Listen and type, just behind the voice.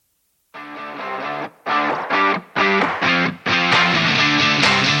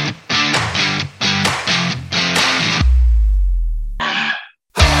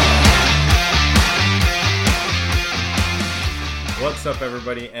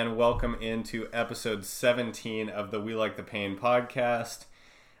everybody, and welcome into episode 17 of the We Like the Pain podcast,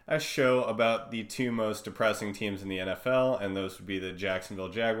 a show about the two most depressing teams in the NFL, and those would be the Jacksonville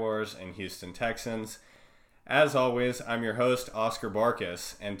Jaguars and Houston Texans. As always, I'm your host, Oscar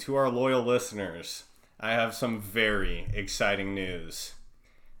Barkas, and to our loyal listeners, I have some very exciting news.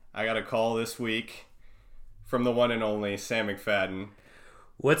 I got a call this week from the one and only Sam McFadden.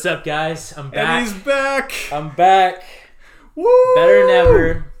 What's up, guys? I'm back. And he's back! I'm back. Woo! Better than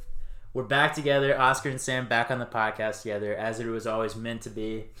ever. We're back together. Oscar and Sam back on the podcast together, as it was always meant to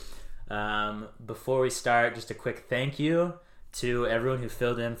be. Before we start, just a quick thank you to everyone who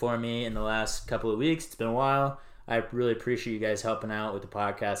filled in for me in the last couple of weeks. It's been a while. I really appreciate you guys helping out with the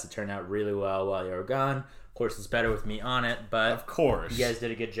podcast. It turned out really well while you were gone. Of course, it's better with me on it, but of course, you guys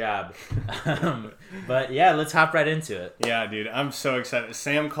did a good job. But yeah, let's hop right into it. Yeah, dude, I'm so excited.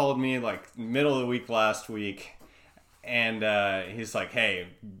 Sam called me like middle of the week last week, and he's like, "Hey,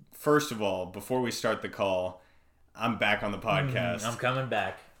 first of all, before we start the call, I'm back on the podcast. I'm coming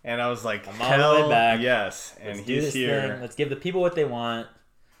back." And I was like, I'm all the way back. Yes, and he's here. Thing. Let's give the people what they want.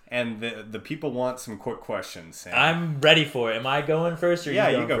 And the people want some quick questions, Sam. I'm ready for it. Am I going first or you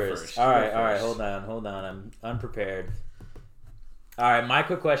going go first? first. All right. Hold on. I'm unprepared. All right, my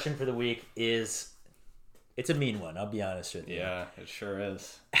quick question for the week is, it's a mean one, I'll be honest with you. Yeah, it sure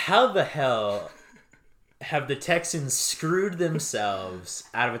is. How the hell have the Texans screwed themselves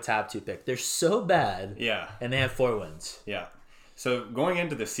out of a top 2 pick? They're so bad. Yeah. And they have 4 wins. Yeah. So going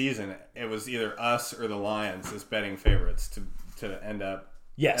into the season, it was either us or the Lions as betting favorites to end up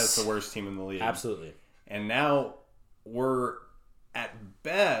as the worst team in the league. Absolutely. And now we're at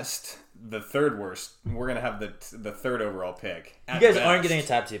best the third worst. We're gonna have the third overall pick. You guys aren't getting a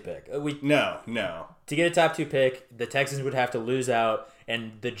top 2 pick. No. To get a top 2 pick, the Texans would have to lose out,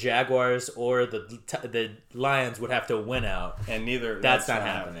 and the Jaguars or the Lions would have to win out. And that's not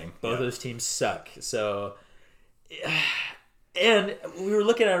happening. Both of those teams suck. So. And we were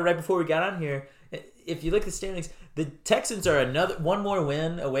looking at it right before we got on here. If you look at the standings, the Texans are one more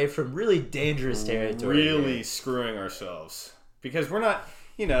win away from really dangerous territory. Really screwing ourselves. Because we're not,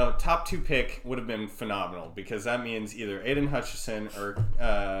 top 2 pick would have been phenomenal. Because that means either Aiden Hutchinson or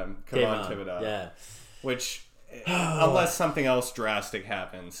Kayvon Thibodeau. Yeah. Which, unless something else drastic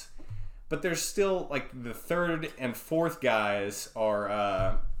happens. But there's still, the third and fourth guys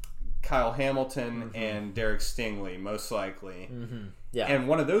are... Kyle Hamilton and Derek Stingley, most likely. Mm-hmm. Yeah. And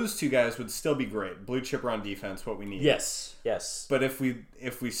one of those two guys would still be great. Blue chipper on defense, what we need. Yes. But if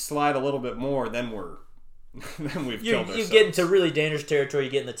we slide a little bit more, then we've killed ourselves. You get into really dangerous territory.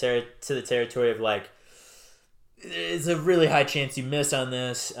 You get to the territory of there's a really high chance you miss on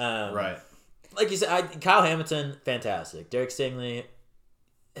this. Right. Like you said, Kyle Hamilton, fantastic. Derek Stingley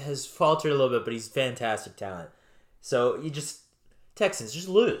has faltered a little bit, but he's fantastic talent. So Texans, just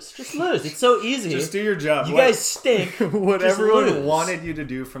lose. Just lose. It's so easy. Just do your job. You guys stink. What everyone wanted you to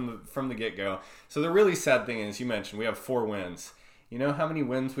do from the get-go. So the really sad thing is, you mentioned, we have 4 wins. You know how many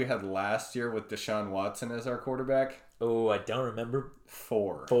wins we had last year with Deshaun Watson as our quarterback? Oh, I don't remember.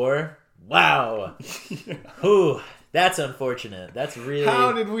 4. 4? Wow. Yeah. Ooh, that's unfortunate. That's really...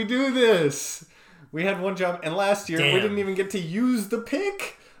 How did we do this? We had one job, and last year we didn't even get to use the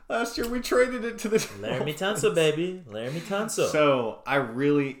pick. Last year we traded it to the Laramie Tunsil, baby. Laramie Tunsil. So I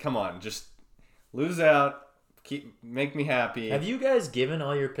really, come on, just lose out. Make me happy. Have you guys given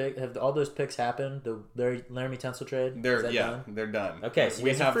all your picks? Have all those picks happened? The Laramie Tunsil trade? They're done. Okay, so you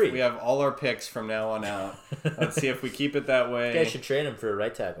guys are free. We have all our picks from now on out. Let's see if we keep it that way. You guys should trade him for a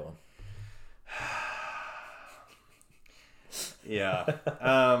right tackle. Yeah.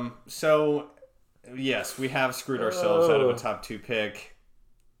 So yes, we have screwed ourselves out of a top 2 pick.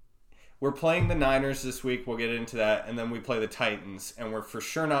 We're playing the Niners this week. We'll get into that. And then we play the Titans. And we're for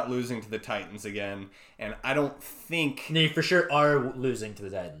sure not losing to the Titans again. And I don't think... No, you for sure are losing to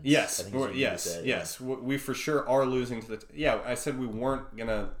the Titans. Yes. Yes. We for sure are losing to the... Yeah, I said we weren't going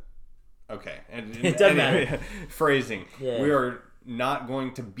to... Okay. It doesn't matter. Phrasing. Yeah. We are not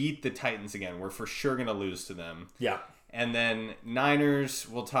going to beat the Titans again. We're for sure going to lose to them. Yeah. And then Niners,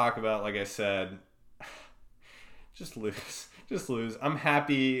 we'll talk about, like I said, just lose. Just lose. I'm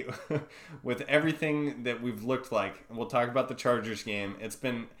happy with everything that we've looked like. We'll talk about the Chargers game. It's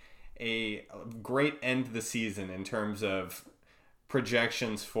been a great end to the season in terms of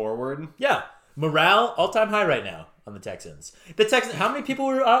projections forward. Yeah. Morale, all-time high right now on the Texans. The Texans, how many people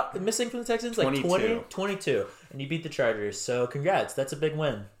were missing from the Texans? 22. 20? 22. And you beat the Chargers, so congrats. That's a big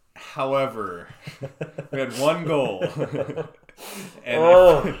win. However, we had one goal.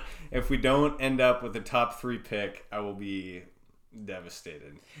 And if we don't end up with a top 3 pick, I will be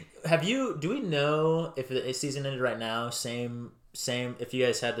devastated. Do we know if the season ended right now, same same, if you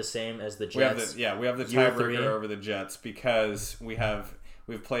guys had the same as the We have Jets. the Year three. tiebreaker over the Jets because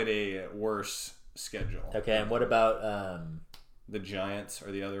we've played a worse schedule. Okay, and what about The Giants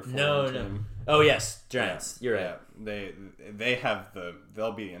are the other team. no. Oh yes, Giants. Yeah, You're right. Yeah,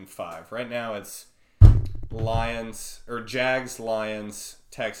 they'll be in 5. Right now it's Jags, Lions,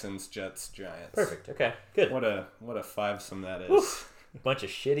 Texans, Jets, Giants. Perfect. Okay, good. What a 5-some that is. Bunch of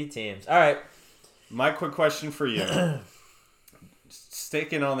shitty teams. All right. My quick question for you.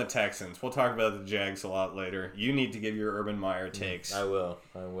 Sticking on the Texans. We'll talk about the Jags a lot later. You need to give your Urban Meyer takes. I will.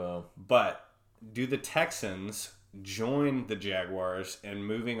 But do the Texans join the Jaguars and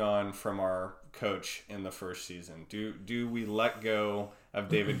moving on from our coach in the first season? Do we let go of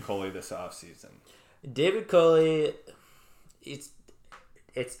David Culley this offseason? David Culley, it's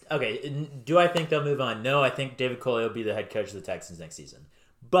okay. Do I think they'll move on? No, I think David Culley will be the head coach of the Texans next season.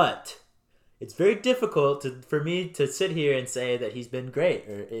 But it's very difficult for me to sit here and say that he's been great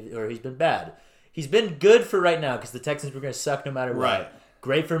or he's been bad. He's been good for right now because the Texans were going to suck no matter what. Right.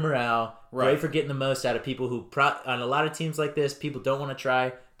 Great for morale. Right. Great for getting the most out of people who, on a lot of teams like this, people don't want to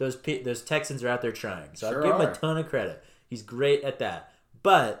try. Those Texans are out there trying. So Sure I'll give him are. a ton of credit. He's great at that.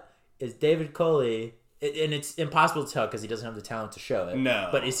 But is David Culley, and it's impossible to tell because he doesn't have the talent to show it. No.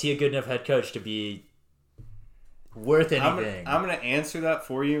 But is he a good enough head coach to be worth anything? I'm going to answer that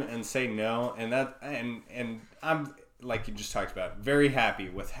for you and say no. And I'm, like you just talked about, very happy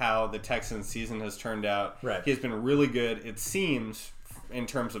with how the Texans season has turned out. Right. He's been really good, it seems, in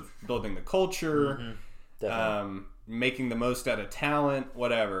terms of building the culture, Definitely. making the most out of talent,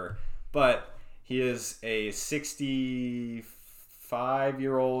 whatever. But he is a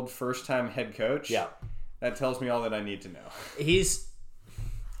 65-year-old first-time head coach. Yeah. That tells me all that I need to know.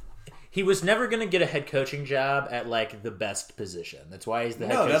 He was never going to get a head coaching job at like the best position. That's why he's the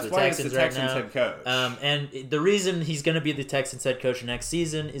head coach of the Texans right now. Head coach. And the reason he's going to be the Texans head coach next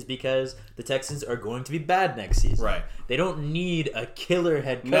season is because the Texans are going to be bad next season. Right. They don't need a killer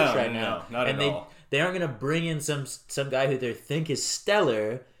head coach right now. Not and at all. They aren't going to bring in some guy who they think is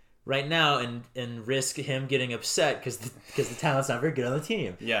stellar right now and risk him getting upset because the talent's not very good on the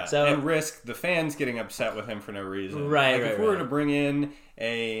team. Yeah, so, and risk the fans getting upset with him for no reason. Right, Like right, if we were right. to bring in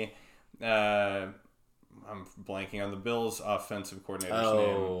I'm blanking on the Bills' offensive coordinator's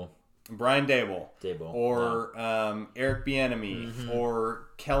name. Brian Dable. Or Eric Bieniemy or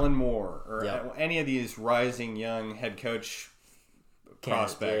Kellen Moore or any of these rising young head coach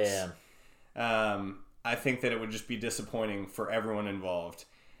prospects. I think that it would just be disappointing for everyone involved.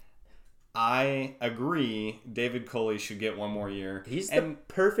 I agree David Culley should get one more year. He's the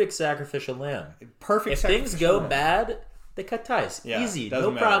perfect sacrificial lamb. Perfect. If things go bad, they cut ties. Yeah, easy.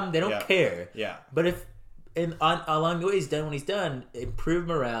 doesn't No problem. matter. They don't care. Yeah. But if along the way when he's done, improve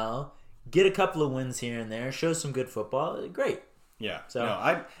morale, get a couple of wins here and there, show some good football, great. Yeah. So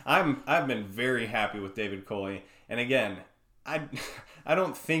no, I've been very happy with David Culley. And again, I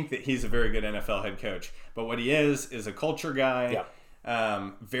don't think that he's a very good NFL head coach, but what he is a culture guy. Yeah.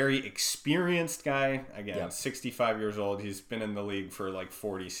 Very experienced guy. Again, Yeah. 65 years old. He's been in the league for like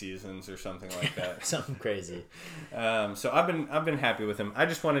 40 seasons or something like that. Something crazy. So I've been happy with him. I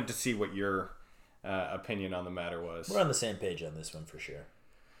just wanted to see what your opinion on the matter was. We're on the same page on this one for sure.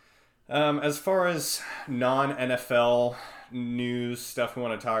 As far as non-NFL news stuff we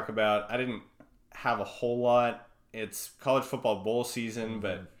want to talk about, I didn't have a whole lot. It's college football bowl season,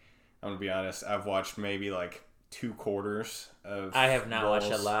 but I'm going to be honest, I've watched maybe like 2 quarters of I have not bowls.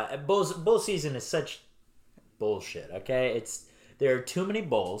 watched a lot. Bowl season is such bullshit, okay? There are too many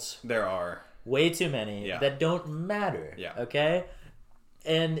bowls. There are. Way too many that don't matter. Yeah. Okay?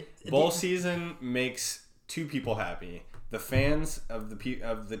 And Bowl season makes 2 people happy: the fans of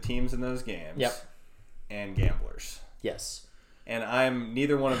the teams in those games, Yep. and gamblers. Yes. And I'm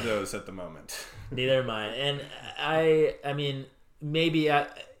neither one of those at the moment. Neither am I. And I mean, maybe I'm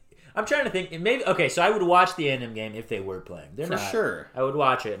trying to think. Maybe okay. So I would watch the A&M game if they were playing. They're For not. sure. I would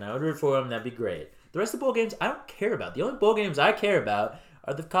watch it and I would root for them. That'd be great. The rest of the bowl games, I don't care about. The only bowl games I care about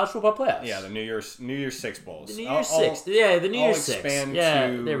are the college football playoffs. Yeah, the New Year's 6 bowls. The New Year's Six. Yeah, the New I'll Year's Six. expand Yeah,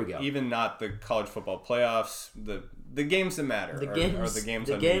 to there we go. even not the college football playoffs. The games that matter. The are games, the games.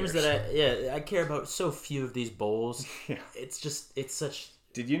 the on games New Year's. that I care about. So few of these bowls. Yeah. It's such.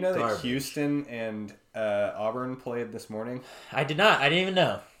 Did you know garbage. that Houston and Auburn played this morning? I did not. I didn't even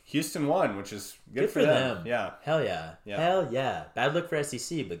know. Houston won, which is good for them. Yeah. Hell yeah. Yeah. Hell yeah. Bad luck for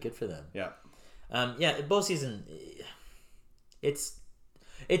SEC, but good for them. Yeah. Bowl season.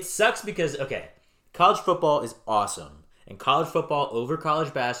 It sucks because college football is awesome, and college football over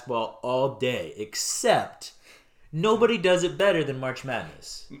college basketball all day, except Nobody does it better than March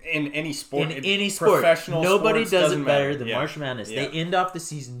Madness. In any sport. In any sport. Professional Nobody sports, does it better matter. than Yeah. March Madness. Yeah. They end off the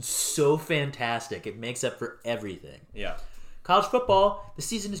season so fantastic. It makes up for everything. Yeah. College football, the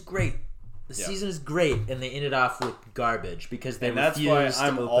season is great. The Yeah. season is great, and they ended off with garbage because they And that's refused why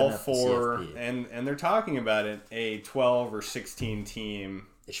I'm to open all up for, the CFP. and they're talking about it, a 12 or 16 team.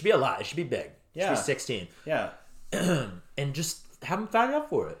 It should be a lot. It should be big. It Yeah. should be 16. Yeah. And just haven't found up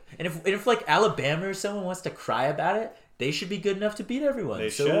for it. And if like Alabama or someone wants to cry about it, they should be good enough to beat everyone. They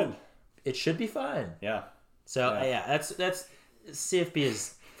should. It should be fine. Yeah. So that's CFP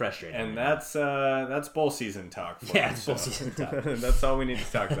is frustrating. And that's bowl season talk. For Yeah, us, it's bowl season talk. That's all we need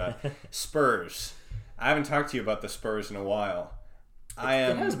to talk about. Spurs. I haven't talked to you about the Spurs in a while.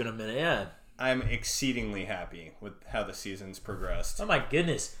 It has been a minute, yeah. I'm exceedingly happy with how the season's progressed. Oh my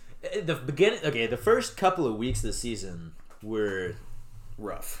goodness. The first couple of weeks of the season were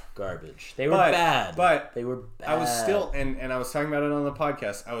Rough. garbage. They were bad. But they were bad. I was still, and I was talking about it on the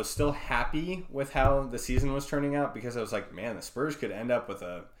podcast, I was still happy with how the season was turning out because I was like, man, the Spurs could end up with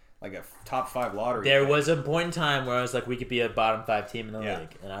a top 5 lottery. There was a point in time where I was like, we could be a bottom 5 team in the Yeah.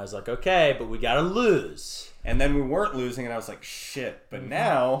 league. And I was like, okay, but we got to lose. And then we weren't losing, and I was like, shit. But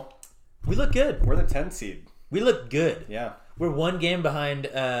now, We look good. we're the 10th seed. We look good. Yeah. We're one game behind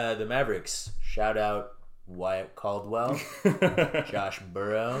the Mavericks. Shout out Wyatt Caldwell, Josh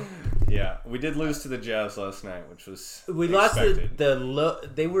Burrow. Yeah. We did lose to the Jazz last night, which was We expected.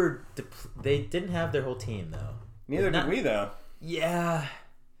 lost they didn't have their whole team though. Neither did we, though. Yeah,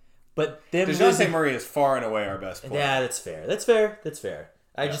 but them DeJounte losing. Murray is far and away our best player. Yeah, that's fair.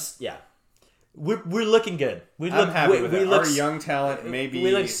 We're looking good. I'm happy with it. Our young talent maybe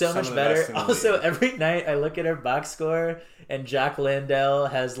we look so some much of the best better. in the Also, league. every night I look at our box score and Jack Landell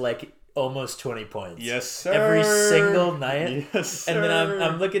has like almost 20 points. Yes, sir. Every single night. Yes, And then sir.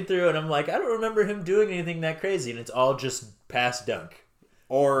 I'm looking through and I'm like, I don't remember him doing anything that crazy, and it's all just pass dunk.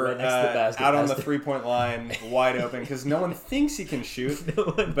 Or Right next to the basket, out on the basket. 3-point line, wide open, because no one thinks he can shoot. No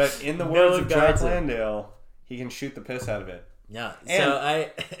one- But in the no words one of Jack guards him. Landale, he can shoot the piss out of it. Yeah.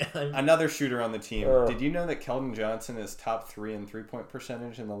 And- So I'm Another shooter on the team. Oh. Did you know that Keldon Johnson is top 3 in 3-point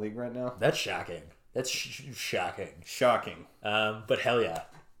percentage in the league right now? that's shocking. That's shocking. Shocking. But hell yeah.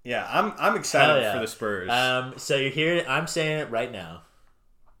 Yeah, I'm excited Hell yeah. for the Spurs. So you're hearing. I'm saying it right now.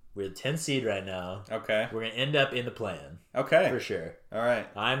 We're the 10th seed right now. okay. We're gonna end up in the play-in Okay. for sure. All right.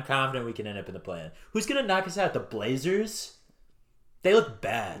 I'm confident we can end up in the play-in. Who's gonna knock us out? The Blazers? They look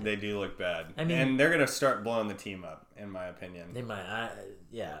bad. They do look bad. I mean- and they're going to start blowing the team up, in my opinion. They might.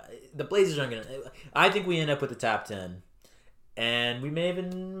 Yeah. The Blazers aren't gonna. I think we end up with the top 10, and we may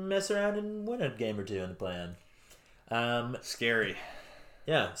even mess around and win a game or two in the play-in. Scary.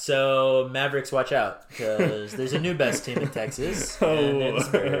 Yeah. So Mavericks, watch out because there's a new best team in Texas, and it's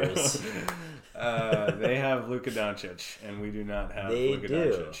Spurs. They have Luka Doncic, and we do not have They Luka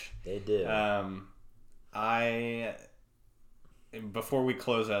do. Doncic. They do. Before we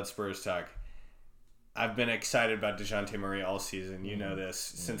close out Spurs talk, I've been excited about DeJounte Murray all season. You know this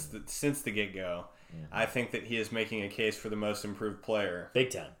since the get go. I think that he is making a case for the most improved player. Big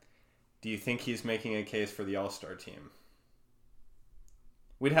time. Do you think he's making a case for the All-Star team?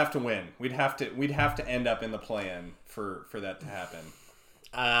 We'd have to win. We'd have to end up in the play-in for that to happen.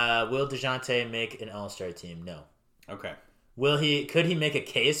 Will DeJounte make an All-Star team? No. Okay. Will he? Could he make a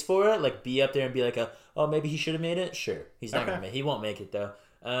case for it? Like be up there and be like, oh, maybe he should have made it. Sure, he's not Okay. gonna make. He won't make it though.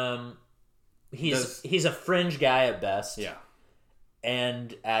 He's a fringe guy at best. Yeah.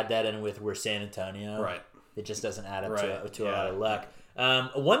 And add that in with we're San Antonio. Right. It just doesn't add up Right. to a Yeah. lot of luck.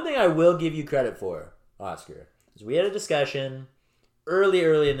 One thing I will give you credit for, Oscar, is we had a discussion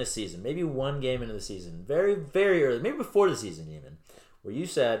early in the season, maybe one game into the season, very, very early, maybe before the season even, where you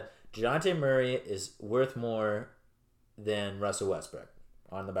said DeJounte Murray is worth more than Russell Westbrook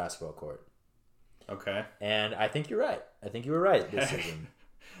on the basketball court. Okay. And I think you're right. I think you were right this season.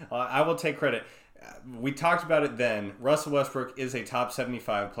 I will take credit. We talked about it then. Russell Westbrook is a top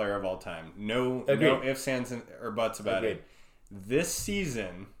 75 player of all time. No ifs, ands, or buts about it. This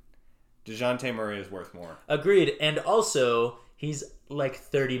season, DeJounte Murray is worth more. Agreed. And also, he's like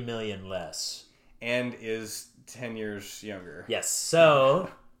 30 million less. And is 10 years younger. Yes. So,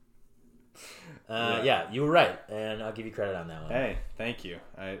 yeah, you were right. And I'll give you credit on that one. Hey, thank you.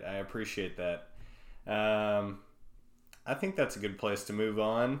 I appreciate that. I think that's a good place to move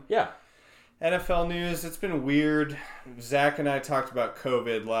on. Yeah. NFL news, it's been weird. Zach and I talked about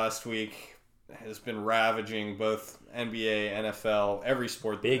COVID last week. It has been ravaging both NBA, NFL, every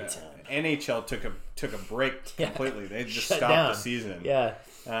sport. Big time. NHL took a break completely. They just Shut stopped down. the season. Yeah.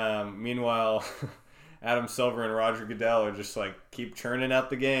 Meanwhile, Adam Silver and Roger Goodell are just like keep churning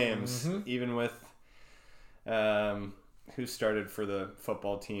out the games, even with Who started for the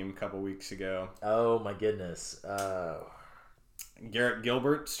football team a couple weeks ago. Oh, my goodness. Garrett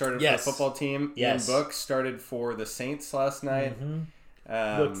Gilbert started for Yes. the football team. Yes. Ian Book started for the Saints last night.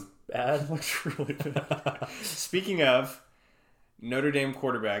 Looks bad. Looks really bad. Speaking of, Notre Dame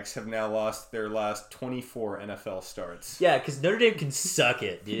quarterbacks have now lost their last 24 NFL starts. Yeah, because Notre Dame can suck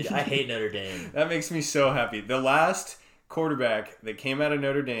it, dude. I hate Notre Dame. That makes me so happy. The last quarterback that came out of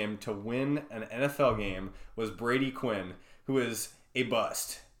Notre Dame to win an NFL game was Brady Quinn, who is a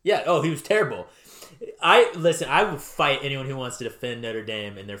bust. Yeah, oh, he was terrible. I will fight anyone who wants to defend Notre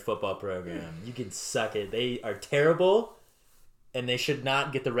Dame in their football program. You can suck it. They are terrible, and they should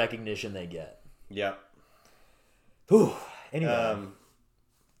not get the recognition they get. Yep. Whew. Anyway.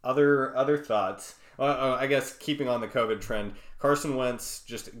 Other thoughts. Well, I guess keeping on the COVID trend, Carson Wentz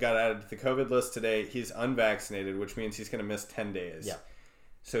just got added to the COVID list today. He's unvaccinated, which means he's going to miss 10 days. Yeah.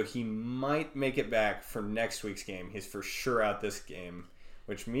 So he might make it back for next week's game. He's for sure out this game,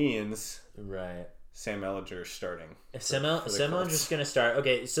 which means Right. Sam Ehlinger starting. Sam Ehlinger's just going to start.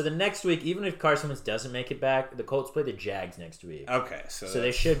 Okay, so the next week, even if Carson Wentz doesn't make it back, the Colts play the Jags next week. Okay, So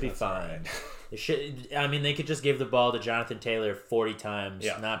they should be fine. Right. They should. I mean, they could just give the ball to Jonathan Taylor 40 times,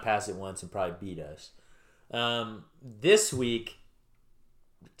 Yeah. not pass it once, and probably beat us. This week,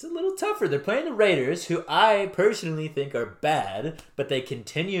 it's a little tougher. They're playing the Raiders, who I personally think are bad, but they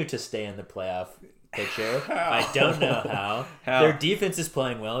continue to stay in the playoff picture. I don't know how. Their defense is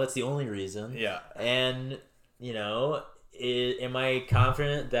playing well. That's the only reason. Yeah. And, am I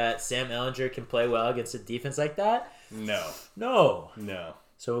confident that Sam Ehlinger can play well against a defense like that? No. No.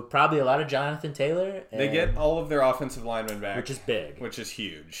 So probably a lot of Jonathan Taylor. They get all of their offensive linemen back. Which is big. Which is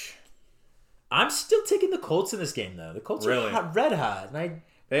huge. I'm still taking the Colts in this game, though. The Colts are red hot. And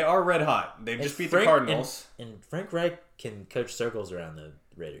they are red hot. They just beat the Cardinals. And Frank Reich can coach circles around the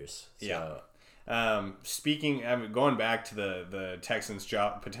Raiders. So. Yeah. Going back to the Texans'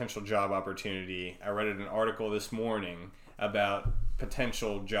 potential job opportunity, I read an article this morning about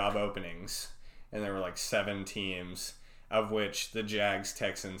potential job openings, and there were like 7 teams, of which the Jags,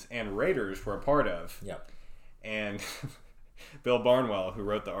 Texans, and Raiders were a part of. Yep. And Bill Barnwell, who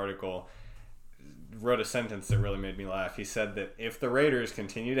wrote the article, wrote a sentence that really made me laugh. He said that if the Raiders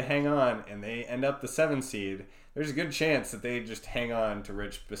continue to hang on and they end up the 7 seed, there's a good chance that they just hang on to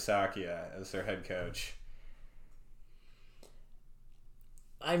Rich Bisaccia as their head coach.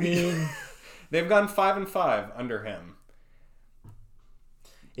 I mean... They've gone 5-5 under him.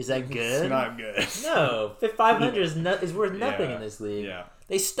 Is that good? It's not good. No. 500 is worth nothing in this league. Yeah.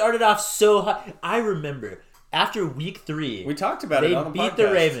 They started off so high. I remember... After week 3, we talked about it on the podcast. They beat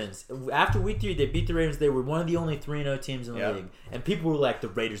the Ravens. After week 3, they beat the Ravens. They were one of the only 3-0 teams in the league. And people were like, the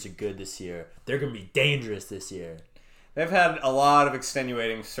Raiders are good this year. They're going to be dangerous this year. They've had a lot of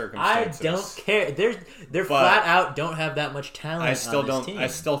extenuating circumstances. I don't care. They're flat out don't have that much talent on this team. I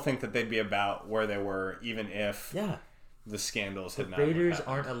still think that they'd be about where they were, even if the scandals had not happened. Raiders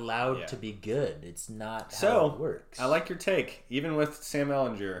aren't allowed to be good. It's not how it works. I like your take. Even with Sam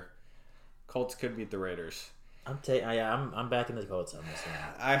Ehlinger, Colts could beat the Raiders. I'm backing the Colts on this one.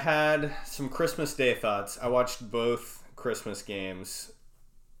 I had some Christmas Day thoughts. I watched both Christmas games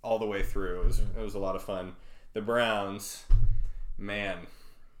all the way through. It was a lot of fun. The Browns, man,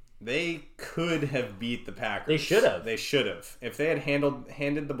 they could have beat the Packers. They should have. They should have. If they had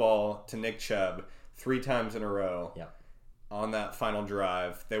handed the ball to Nick Chubb 3 times in a row. Yeah. On that final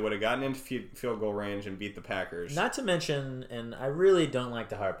drive, they would have gotten into field goal range and beat the Packers. Not to mention, and I really don't like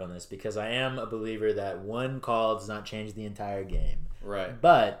to harp on this because I am a believer that one call does not change the entire game. Right.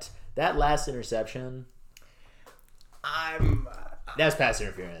 But that last interception, that's pass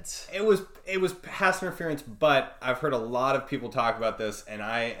interference. It was pass interference, but I've heard a lot of people talk about this, and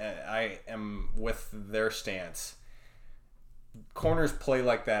I am with their stance. Corners play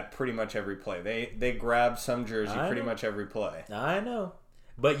like that pretty much every play. They grab some jersey pretty much every play. I know.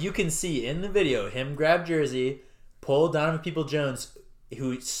 But you can see in the video him grab jersey, pull Donovan Peoples-Jones,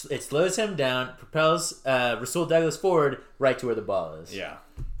 who it slows him down, propels Rasul Douglas forward right to where the ball is. Yeah.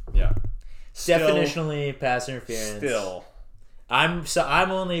 Definitionally pass interference. Still. I'm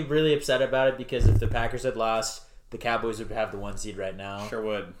only really upset about it because if the Packers had lost, the Cowboys would have the 1 seed right now. Sure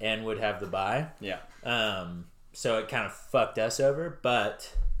would. And would have the bye. Yeah. So it kind of fucked us over,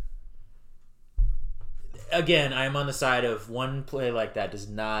 but again, I'm on the side of one play like that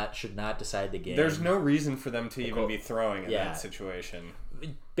should not decide the game. There's no reason for them to even be throwing in that situation.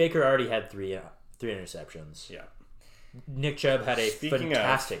 Baker already had three interceptions. Yeah. Nick Chubb had a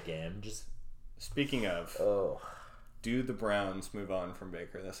fantastic game. Speaking of, do the Browns move on from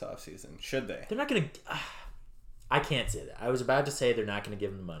Baker this offseason? Should they? They're not going to... I can't say that. I was about to say they're not going to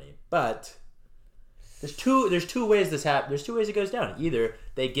give him the money, but... There's two ways this happens. There's two ways it goes down. Either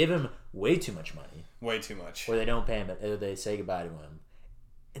they give him way too much money, way too much, or they don't pay him, or they say goodbye to him.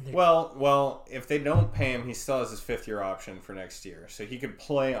 Well, if they don't pay him, he still has his 5th-year option for next year, so he could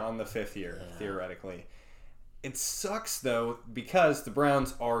play on the 5th year theoretically. It sucks though because the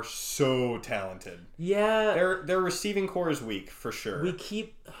Browns are so talented. Yeah, their receiving core is weak for sure.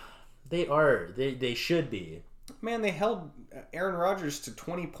 They should be. Man, they held Aaron Rodgers to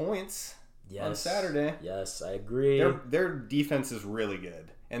 20 points on Saturday. Yes, I agree. Their defense is really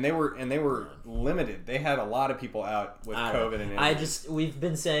good. And they were limited. They had a lot of people out with COVID and injuries. We've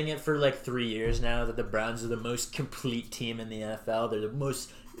been saying it for like 3 years now that the Browns are the most complete team in the NFL. They're the most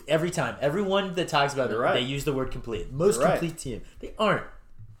everyone that talks about it, they use the word complete. Most complete team. They aren't.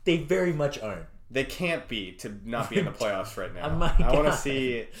 They very much aren't. They can't be to not be in the playoffs right now. I want to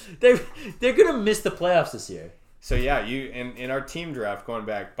see. They're gonna miss the playoffs this year. So yeah, you in our team draft going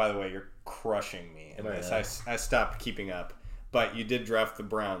back. By the way, you're crushing me in this. I stopped keeping up. But you did draft the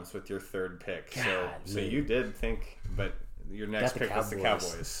Browns with your 3rd pick. So you did think, but your next pick was the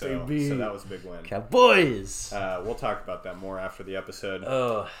Cowboys. So that was a big win. Cowboys! We'll talk about that more after the episode.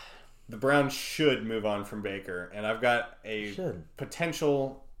 Oh. The Browns should move on from Baker. And I've got a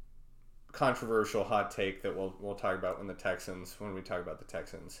potential controversial hot take that we'll talk about when we talk about the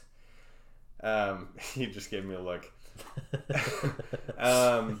Texans. You just gave me a look.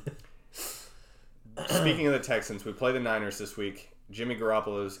 Speaking of the Texans, we play the Niners this week. Jimmy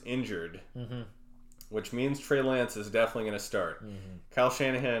Garoppolo's injured, which means Trey Lance is definitely going to start. Kyle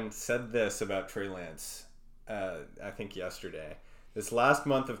Shanahan said this about Trey Lance, I think yesterday. This last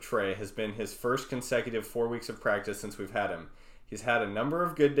month of Trey has been his first consecutive 4 weeks of practice since we've had him. He's had a number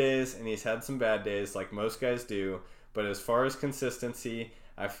of good days, and he's had some bad days, like most guys do. But as far as consistency,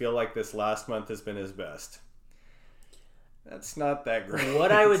 I feel like this last month has been his best. That's not that great.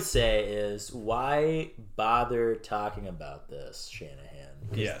 What I would say is, why bother talking about this, Shanahan?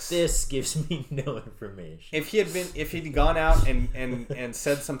 Because this gives me no information. If he'd gone out and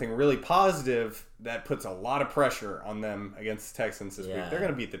said something really positive, that puts a lot of pressure on them against the Texans this week. They're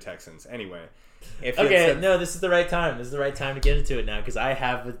going to beat the Texans anyway. This is the right time. This is the right time to get into it now because I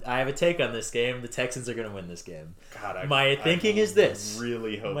have a take on this game. The Texans are going to win this game. God, my thinking is this.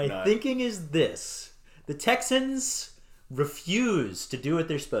 Really hope not. My thinking is this. The Texans refuse to do what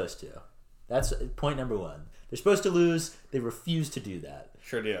they're supposed to. That's point number one. They're supposed to lose. They refuse to do that.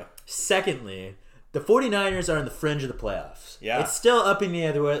 Sure do. Secondly, the 49ers are on the fringe of the playoffs. Yeah. It's still up in the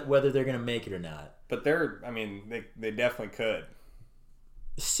air whether they're going to make it or not. But they definitely could.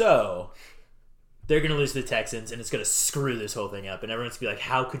 So, they're going to lose to the Texans, and it's going to screw this whole thing up. And everyone's going to be like,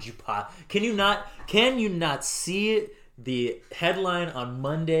 how could you Can you not see the headline on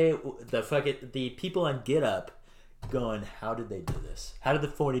Monday, the people on Get Up going, how did they do this? How did the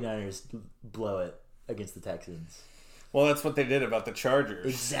 49ers blow it against the Texans? Well, that's what they did about the Chargers.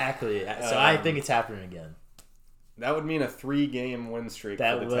 Exactly. So I think it's happening again. That would mean a 3-game win streak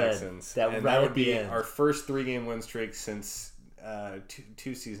for the Texans. That would be our first 3-game win streak since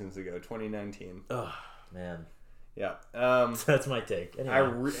two seasons ago, 2019. Oh, man. Yeah. That's my take.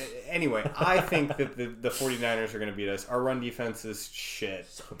 Anyway, I think that the 49ers are going to beat us. Our run defense is shit.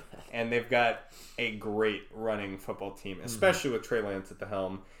 So bad. And they've got a great running football team, especially with Trey Lance at the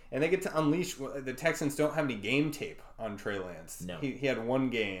helm. And they get to unleash. The Texans don't have any game tape on Trey Lance. No. He had one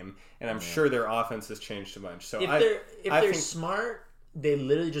game, and I'm sure their offense has changed a bunch. So if they're smart, they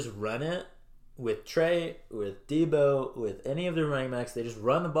literally just run it with Trey, with Debo, with any of their running backs. They just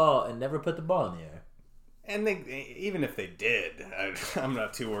run the ball and never put the ball in the air. And even if they did, I'm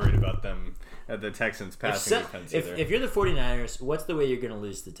not too worried about them at the Texans passing defense either. If you're the 49ers, what's the way you're going to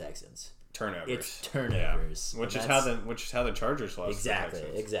lose to the Texans? Turnovers. It's turnovers. Yeah. Which is how the Chargers lost to the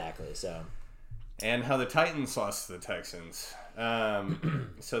Texans. Exactly. So. And how the Titans lost to the Texans.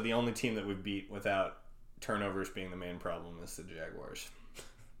 So the only team that we beat without turnovers being the main problem is the Jaguars.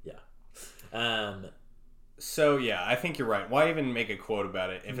 Yeah. So, yeah, I think you're right. Why even make a quote about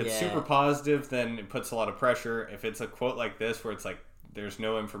it? If it's super positive, then it puts a lot of pressure. If it's a quote like this where it's like there's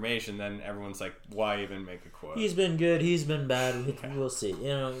no information, then everyone's like, why even make a quote? He's been good. He's been bad. We'll see.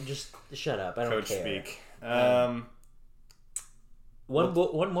 just shut up. I don't Coach care. speak.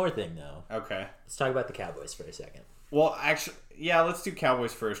 One more thing, though. Okay. Let's talk about the Cowboys for a second. Well, actually, yeah, let's do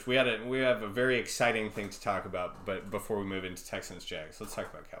Cowboys first. We have a very exciting thing to talk about, but before we move into Texans Jags, let's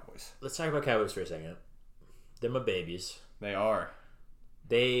talk about Cowboys. Let's talk about Cowboys for a second. They're my babies. They are.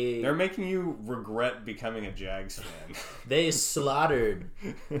 They're making you regret becoming a Jags fan. They slaughtered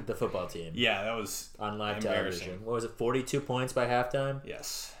the football team. Yeah, that was on live television. What was it, 42 points by halftime?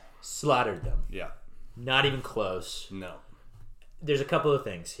 Yes. Slaughtered them. Yeah. Not even close. No. There's a couple of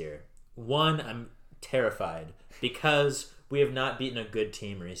things here. One, I'm terrified because we have not beaten a good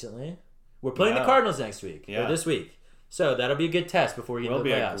team recently. We're playing the No. Cardinals next week Yeah. or this week, so that'll be a good test before we get Will into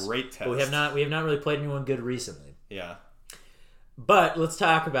the be a playoffs. great test. But we have not really played anyone good recently. Yeah. But let's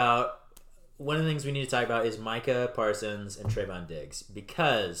talk about one of the things we need to talk about is Micah Parsons and Trayvon Diggs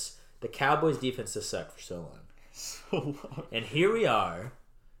because the Cowboys' defense has sucked for so long. So long. And here we are.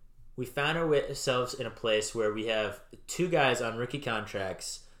 We found ourselves in a place where we have two guys on rookie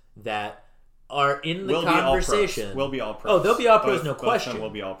contracts that are in the conversation. Will be all pros. Oh, they'll be all pros, Both- no both question. of them will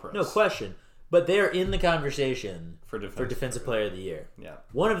be all pros. No question. But they are in the conversation For Defensive Player of the Year. Yeah.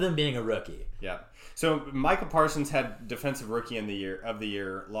 One of them being a rookie. Yeah. So Micah Parsons had Defensive Rookie of the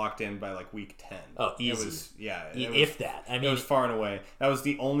year locked in by like week 10. Oh, easy. It was, yeah. If that. I It mean, was far and away. That was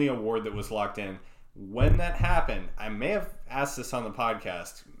the only award that was locked in. When that happened, I may have asked this on the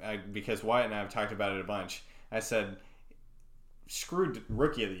podcast because Wyatt and I have talked about it a bunch. I said, screw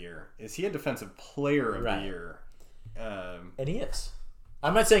Rookie of the Year. Is he a Defensive Player of the Year? and he is.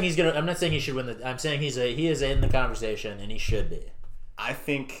 I'm not saying he's gonna. I'm not saying he should win the. I'm saying he is in the conversation, and he should be. I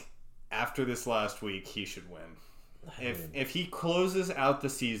think after this last week, he should win. If he closes out the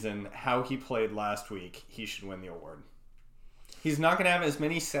season how he played last week, he should win the award. He's not going to have as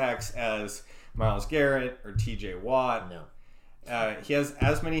many sacks as Myles Garrett or T.J. Watt. No. He has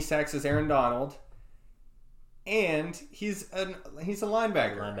as many sacks as Aaron Donald, and he's a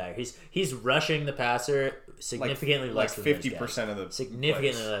linebacker. He's rushing the passer significantly less than 50% of the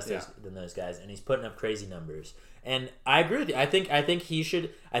significantly plays. less than those guys, and he's putting up crazy numbers. And I agree with you. I think he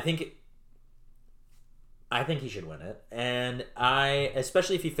should. I think he should win it. And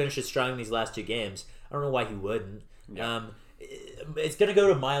especially if he finishes strong in these last two games, I don't know why he wouldn't. Yeah. It's going to go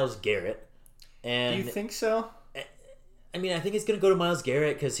to Myles Garrett. And Do you think so? I mean, I think it's going to go to Myles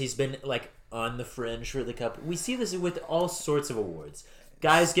Garrett because he's been like on the fringe for the cup. We see this with all sorts of awards.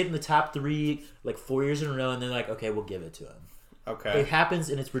 Guys get in the top 3 like 4 years in a row, and they're like, okay, we'll give it to him. Okay. It happens,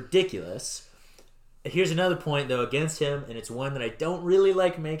 and it's ridiculous. Here's another point, though, against him, and it's one that I don't really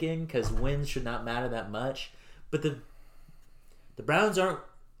like making because wins should not matter that much. But the Browns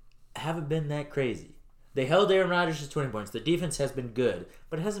haven't been that crazy. They held Aaron Rodgers to 20 points. The defense has been good,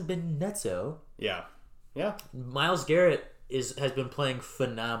 but it hasn't been nutso. Yeah. Yeah. Myles Garrett has been playing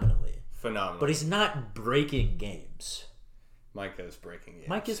phenomenally. Phenomenal. But he's not breaking games. Micah is breaking games.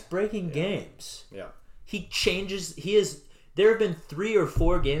 Mike is breaking games. Yeah. He changes. There have been 3 or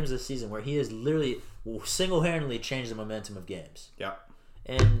 4 games this season where he has literally single-handedly changed the momentum of games. Yeah.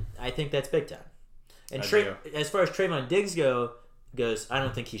 And I think that's big time. And I do. as far as Trayvon Diggs goes, I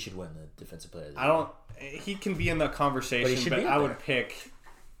don't think he should win the Defensive Player of the Year. He can be in the conversation, but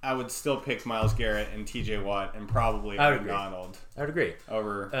I would still pick Myles Garrett and T.J. Watt and probably Aaron Donald I would agree.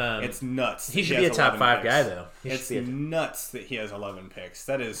 over. It's nuts. He should be a top 5 guy, though. It's nuts that he has 11 picks.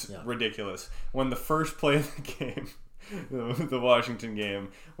 That is ridiculous. When the first play of the game, the Washington game,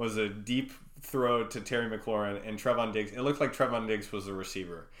 was a deep throw to Terry McLaurin and Trevon Diggs. It looked like Trevon Diggs was the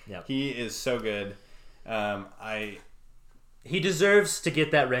receiver. Yep. He is so good. He deserves to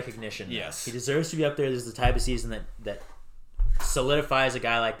get that recognition. Yes. He deserves to be up there. This is the type of season that solidifies a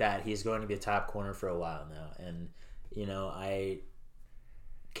guy like that. He's going to be a top corner for a while now. And, I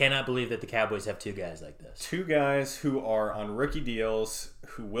cannot believe that the Cowboys have 2 guys like this. 2 guys who are on rookie deals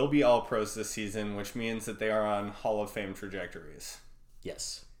who will be all pros this season, which means that they are on Hall of Fame trajectories.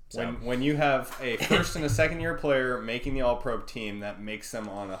 Yes. So. When you have a first and a second year player making the all pro team, that makes them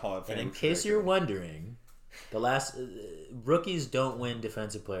on a Hall of Fame And in case you're wondering, the last rookies don't win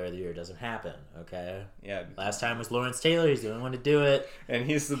Defensive Player of the Year. It doesn't happen. Okay. Yeah. Last time was Lawrence Taylor. He's the only one to do it. And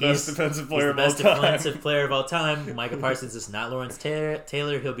he's the best defensive player of all He's the time. best defensive player of all time. Micah Parsons is not Lawrence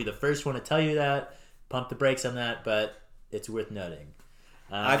Taylor. He'll be the first one to tell you that. Pump the brakes on that, but it's worth noting.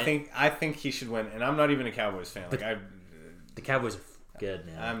 I think he should win, and I'm not even a Cowboys fan. The Cowboys are good,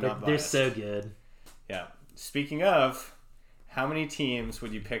 man. They're biased. So good. Yeah. Speaking of, how many teams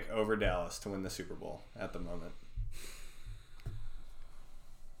would you pick over Dallas to win the Super Bowl at the moment?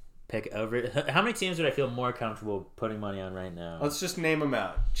 How many teams would I feel more comfortable putting money on right now? Let's just name them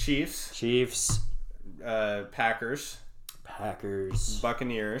out. Chiefs, Packers,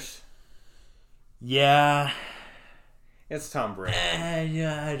 Buccaneers. Yeah. It's Tom Brady.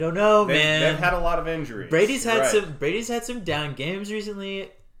 I don't know, man. They've had a lot of injuries. Brady's had some down games recently.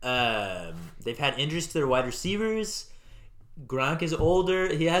 They've had injuries to their wide receivers. Gronk is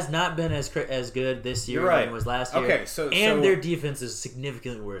older. He has not been as good this year than he was last year. Okay, and their defense is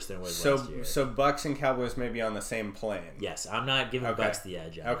significantly worse than it was last year. So Bucs and Cowboys may be on the same plane. Yes, I'm not giving Bucs the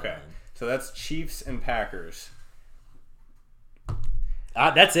edge. Okay, so that's Chiefs and Packers.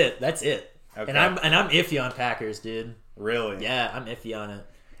 That's it. Okay. And I'm iffy on Packers, dude. Really? Yeah, I'm iffy on it.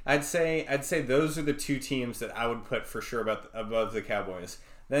 I'd say those are the two teams that I would put for sure above the Cowboys.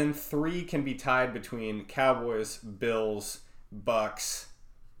 Then 3 can be tied between Cowboys, Bills, Bucks.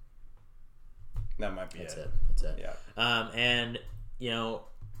 That might be That's it. That's it. Yeah. And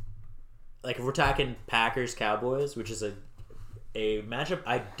like if we're talking Packers Cowboys, which is a matchup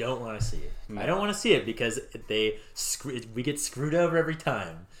I don't want to see. No. I don't want to see it because we get screwed over every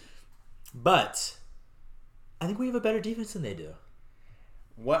time. But I think we have a better defense than they do.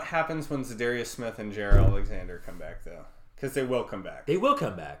 What happens when Zadarius Smith and Jair Alexander come back, though? Because they will come back. They will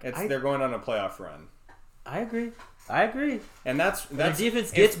come back. They're going on a playoff run. I agree. And that's their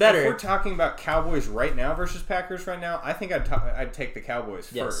defense gets better. If we're talking about Cowboys right now versus Packers right now, I think I'd take the Cowboys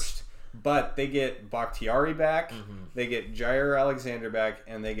first. But they get Bakhtiari back, they get Jair Alexander back,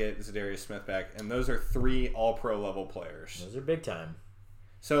 and they get Zadarius Smith back. And those are 3 all-pro level players. Those are big time.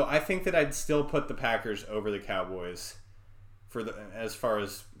 So I think that I'd still put the Packers over the Cowboys as far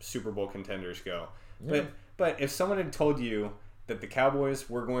as Super Bowl contenders go. Yeah. But if someone had told you that the Cowboys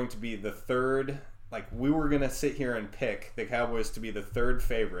were going to be the third, like we were going to sit here and pick the Cowboys to be the third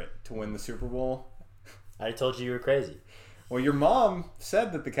favorite to win the Super Bowl, I told you were crazy. Well, your mom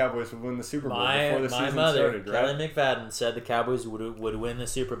said that the Cowboys would win the Super Bowl before the season started, right? Kelly McFadden, said the Cowboys would win the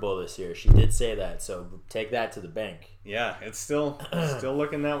Super Bowl this year. She did say that, so take that to the bank. Yeah, it's still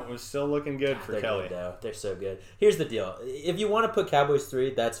looking good for They're Kelly. Good, though. They're so good. Here's the deal: if you want to put Cowboys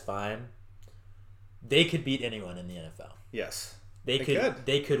 3, that's fine. They could beat anyone in the NFL. Yes, they could.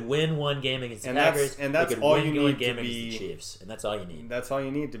 They could win one game against the Packers, and that's all you need to be against the Chiefs, and that's all you need. That's all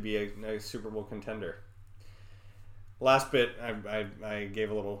you need to be a Super Bowl contender. Last bit, I gave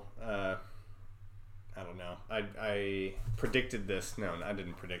a little, I don't know. I predicted this. No, I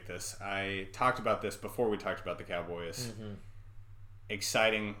didn't predict this. I talked about this before we talked about the Cowboys. Mm-hmm.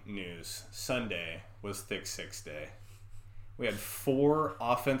 Exciting news. Sunday was Thick Six Day. We had 4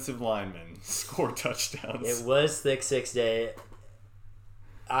 offensive linemen score touchdowns. It was Thick Six Day.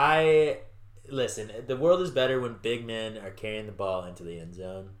 Listen, the world is better when big men are carrying the ball into the end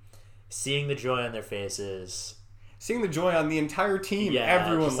zone. Seeing the joy on their faces... Seeing the joy on the entire team. Yeah,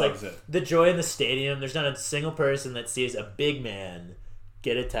 everyone loves it. The joy in the stadium. There's not a single person that sees a big man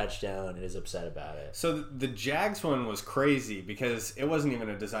get a touchdown and is upset about it. So the Jags one was crazy because it wasn't even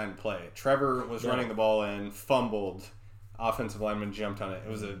a designed play. Trevor was running the ball in, fumbled, offensive lineman jumped on it.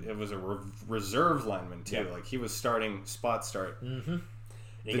 It was a reserve lineman too. Like he was spot start. Mm-hmm.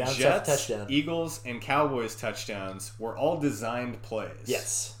 The Jets, Eagles, and Cowboys touchdowns were all designed plays.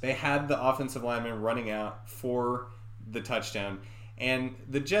 Yes. They had the offensive lineman running out for the touchdown. And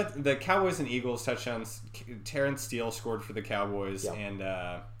the Cowboys and Eagles touchdowns, Terrence Steele scored for the Cowboys, and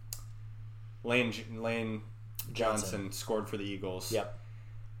Lane Johnson scored for the Eagles. Yep.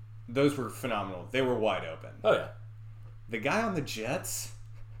 Those were phenomenal. They were wide open. Oh, yeah. The guy on the Jets,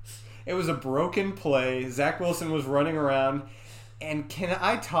 it was a broken play. Zach Wilson was running around. And can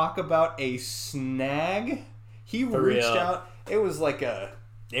I talk about a snag? He reached out. It was like a...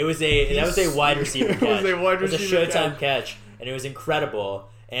 That was a wide receiver catch. It was a wide receiver It was a Showtime catch. And it was incredible.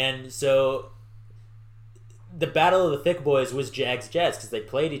 And so the battle of the thick boys was Jags-Jets because they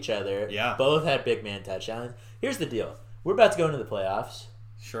played each other. Yeah. Both had big man touchdowns. Here's the deal. We're about to go into the playoffs.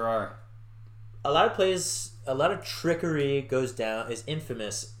 Sure are. A lot of trickery goes down, is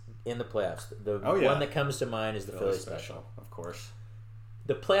infamous in the playoffs. The one that comes to mind is the Philly special. Of course.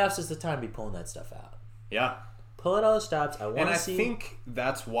 The playoffs is the time to be pulling that stuff out. Yeah. Pull it all the stops. I think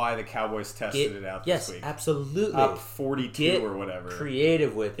that's why the Cowboys tested it out this week. Yes, absolutely. Up 42 or whatever.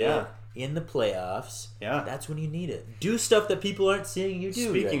 Creative with it. In the playoffs. Yeah. That's when you need it. Do stuff that people aren't seeing you do.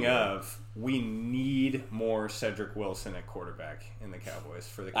 Speaking of, we need more Cedric Wilson at quarterback in the Cowboys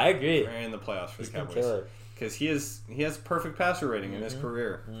for the. I agree. In the playoffs for the Cowboys. Because he has perfect passer rating in his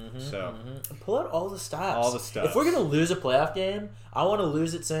career. Pull out all the stops. All the stops. If we're going to lose a playoff game, I want to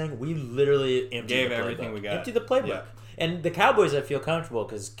lose it saying we literally gave everything we got. Empty the playbook. Yeah. And the Cowboys, I feel comfortable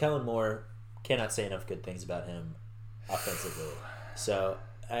because Kellen Moore cannot say enough good things about him offensively. So,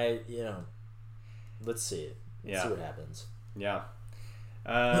 let's see. Let's see what happens. Yeah.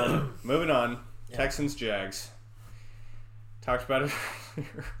 Moving on. Yeah. Texans, Jags. Talked about it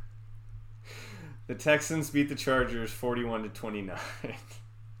earlier. The Texans beat the Chargers 41-29.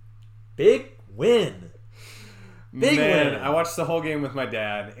 Big win. Big win. I watched the whole game with my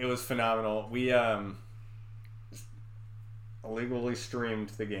dad. It was phenomenal. We illegally streamed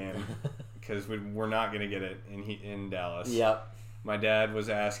the game because we're not going to get it in Dallas. Yep. My dad was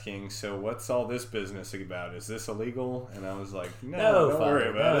asking, so what's all this business about? Is this illegal? And I was like, no don't worry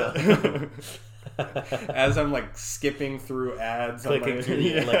about it. As I'm like skipping through ads, clicking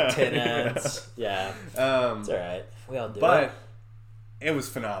through like 10 ads. Yeah, it's all right. We all do it. But it was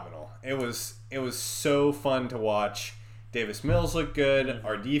phenomenal. It was so fun to watch. Davis Mills looked good. Mm-hmm.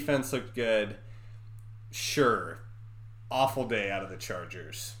 Our defense looked good. Sure, awful day out of the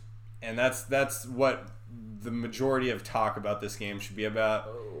Chargers, and that's what the majority of talk about this game should be about.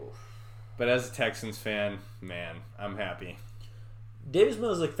 Oh. But as a Texans fan, man, I'm happy. Davis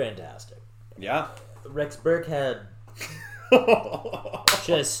Mills looked fantastic. Yeah. Rex Burke had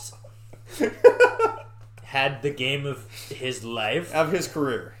just had the game of his life. Of his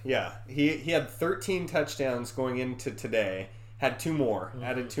career, yeah. He had 13 touchdowns going into today. Had 2 more.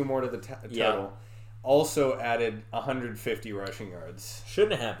 Added 2 more to the total. Yeah. Also added 150 rushing yards.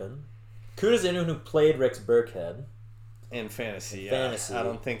 Shouldn't have happened. Kudos to anyone who played Rex Burkhead. In fantasy, Fantasy. I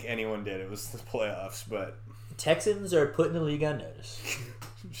don't think anyone did. It was the playoffs, but... Texans are putting the league on notice.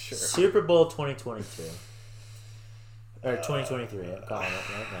 Sure. Super Bowl 2022. Or 2023. I'm calling it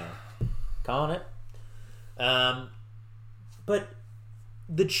right now. Calling it. But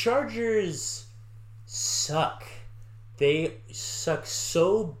the Chargers suck. They suck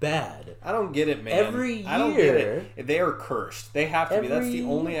so bad. I don't get it, man. Every I don't get year. it. They are cursed. They have to be. That's the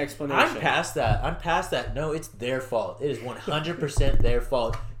only explanation. I'm past that. No, it's their fault. It is 100% their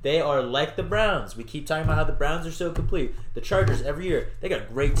fault. They are like the Browns. We keep talking about how the Browns are so complete. The Chargers, every year, they got a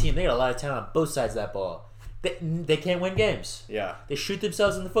great team. They got a lot of talent on both sides of that ball. They can't win games. Yeah. They shoot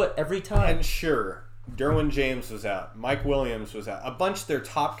themselves in the foot every time. And sure, Derwin James was out. Mike Williams was out. A bunch of their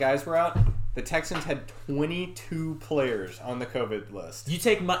top guys were out. The Texans had 22 players on the COVID list. You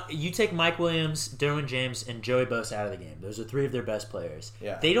take Mike Williams, Derwin James, and Joey Bosa out of the game. Those are 3 of their best players.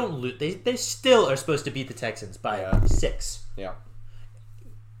 Yeah. They don't lose. They still are supposed to beat the Texans by 6. Yeah.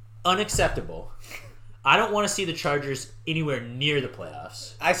 Unacceptable. I don't want to see the Chargers anywhere near the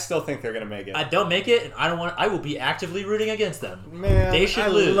playoffs. I still think they're going to make it. I don't make it, and I will be actively rooting against them. Man, they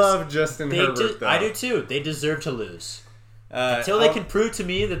should lose. I love Justin Herbert, though. I do too. They deserve to lose. Until they can prove to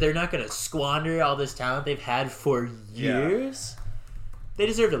me that they're not going to squander all this talent they've had for years, they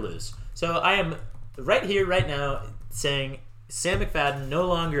deserve to lose. So I am right here, right now, saying Sam McFadden, no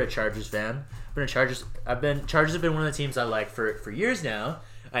longer a Chargers fan. Chargers have been one of the teams I like for years now.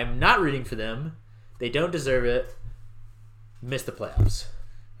 I'm not rooting for them. They don't deserve it. Miss the playoffs.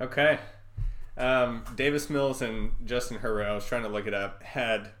 Okay. Davis Mills and Justin Herbert, I was trying to look it up,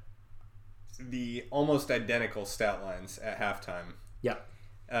 had the almost identical stat lines at halftime. Yeah.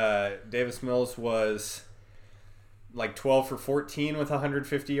 Davis Mills was like 12 for 14 with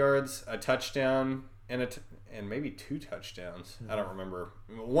 150 yards, a touchdown, and maybe 2 touchdowns. I don't remember.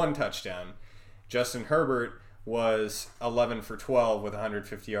 1 touchdown. Justin Herbert was 11 for 12 with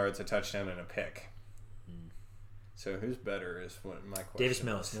 150 yards, a touchdown, and a pick. So who's better is what my question Davis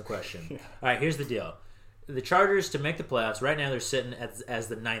Mills, no question. Yeah. All right, here's the deal. The Chargers, to make the playoffs, right now they're sitting as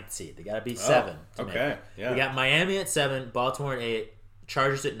the 9th seed. They got to beat 7 to make it. Yeah. We got Miami at 7, Baltimore at 8,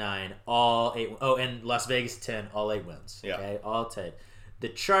 Chargers at 9, all 8. Oh, and Las Vegas at 10, all 8 wins. Yeah. Okay, all 10. The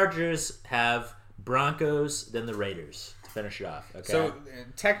Chargers have Broncos, then the Raiders to finish it off. Okay. So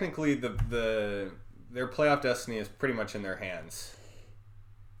technically, their playoff destiny is pretty much in their hands.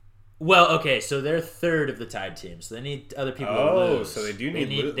 Well, okay, so they're 3rd of the tied teams. So they need other people to lose. So they do They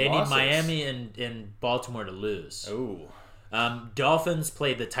need need Miami and Baltimore to lose. Oh. Dolphins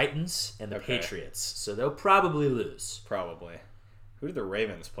played the Titans and the Patriots, so they'll probably lose. Probably. Who do the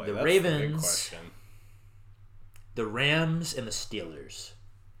Ravens play? The That's Ravens, the big question. The Rams, and the Steelers.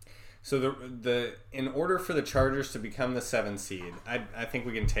 So the in order for the Chargers to become the 7th seed, I think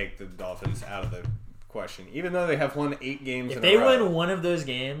we can take the Dolphins out of the question, even though they have won 8 games. If they win one of those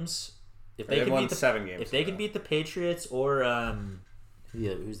games, if they can won beat the 7 games, if they can beat the Patriots or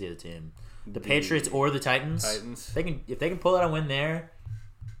who's the other team? The Patriots or the Titans. If they can pull out a win there,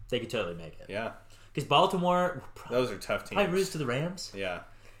 they could totally make it. Yeah. Because Baltimore, those are tough teams. probably lose to the Rams. Yeah.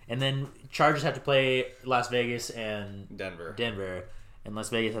 And then Chargers have to play Las Vegas and Denver. And Las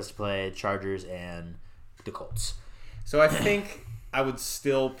Vegas has to play Chargers and the Colts. So I think I would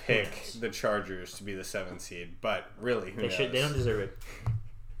still pick the Chargers to be the 7th seed, but really, who knows? They don't deserve it.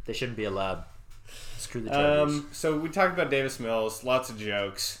 They shouldn't be allowed. Screw the Chargers. So we talked about Davis Mills, lots of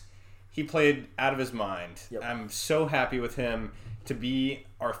jokes. He played out of his mind. Yep. I'm so happy with him to be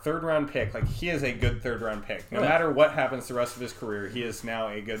our 3rd-round pick. Like, he is a good 3rd-round pick. No matter what happens the rest of his career, he is now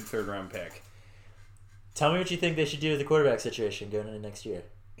a good 3rd-round pick. Tell me what you think they should do with the quarterback situation going into next year.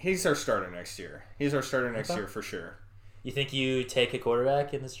 He's our starter next year. He's our starter next year for sure. You think you take a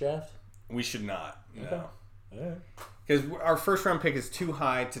quarterback in this draft? We should not. No. Okay. All right. Because our 1st-round pick is too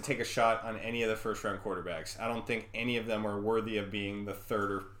high to take a shot on any of the 1st-round quarterbacks. I don't think any of them are worthy of being the 3rd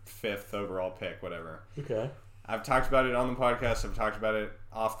or 5th overall pick, whatever. Okay. I've talked about it on the podcast. I've talked about it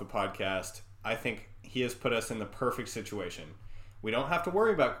off the podcast. I think he has put us in the perfect situation. We don't have to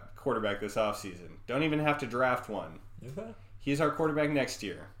worry about quarterback this offseason. Don't even have to draft one. Okay. He's our quarterback next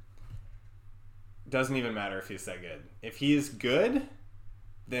year. Doesn't even matter if he's that good. If he is good,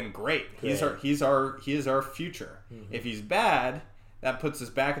 then great. He is our future. Mm-hmm. If he's bad, that puts us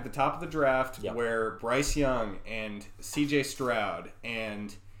back at the top of the draft where Bryce Young and CJ Stroud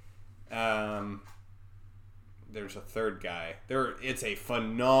and there's a third guy. It's a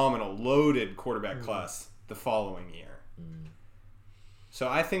phenomenal loaded quarterback class the following year. Mm. So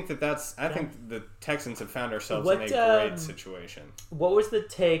I think think the Texans have found ourselves in a great situation. What was the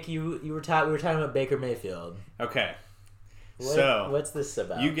take we were talking about Baker Mayfield? Okay. What's this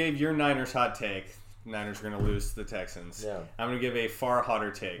about? You gave your Niners hot take. Niners are going to lose to the Texans. Yeah. I'm going to give a far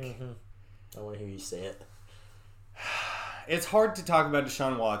hotter take. Mm-hmm. I want to hear you say it. It's hard to talk about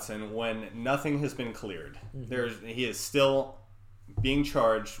Deshaun Watson when nothing has been cleared. Mm-hmm. He is still being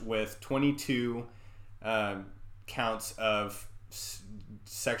charged with 22 counts of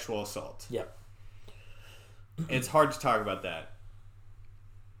sexual assault. Yep. It's hard to talk about that.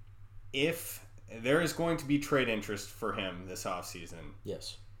 If there is going to be trade interest for him this offseason.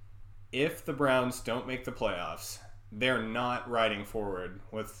 Yes. If the Browns don't make the playoffs, they're not riding forward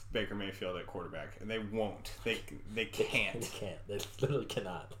with Baker Mayfield at quarterback. And they won't. They can't. They can't. They literally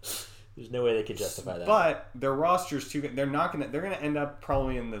cannot. There's no way they could justify that. But their roster's too good. They're gonna end up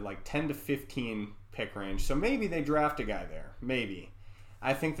probably in the 10 to 15 pick range. So maybe they draft a guy there. Maybe.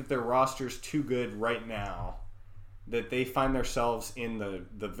 I think that their roster's too good right now that they find themselves in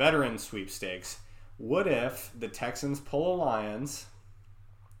the veteran sweepstakes. What if the Texans pull a Lions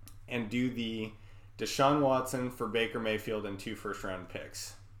and do the Deshaun Watson for Baker Mayfield and 2 first-round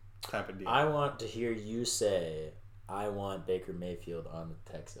picks type of deal? I want to hear you say, I want Baker Mayfield on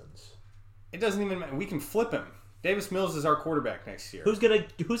the Texans. It doesn't even matter. We can flip him. Davis Mills is our quarterback next year. Who's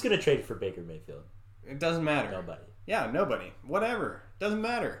gonna trade for Baker Mayfield? It doesn't matter. Nobody. Yeah, nobody. Whatever. Doesn't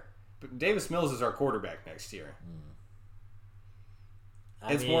matter. But Davis Mills is our quarterback next year.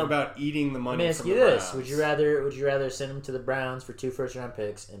 It's more about eating the money from the Browns. Would you rather send him to the Browns for 2 first-round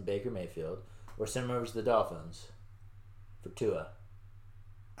picks and Baker Mayfield, or send him over to the Dolphins for Tua?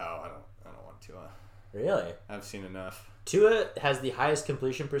 Oh, I don't want Tua. Really? I've seen enough. Tua has the highest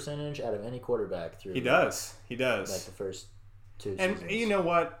completion percentage out of any quarterback through. He does. Like the first 2 seasons. And you know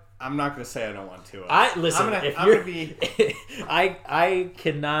what? I'm not going to say I don't want Tua. I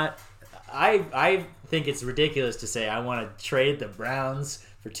cannot. I think it's ridiculous to say I want to trade the Browns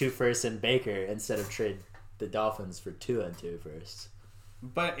for 2 firsts and Baker instead of trade the Dolphins for 2 and 2 firsts.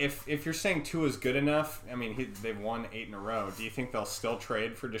 But if you're saying Tua's good enough, I mean they've won 8 in a row. Do you think they'll still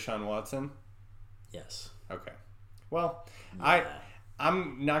trade for Deshaun Watson? Yes. Okay. Well, yeah.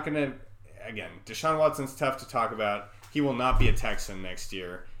 I'm not gonna. Again, Deshaun Watson's tough to talk about. He will not be a Texan next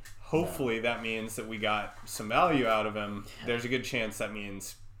year. Hopefully, that means that we got some value out of him. There's a good chance that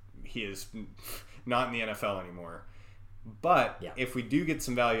means he is not in the NFL anymore. But if we do get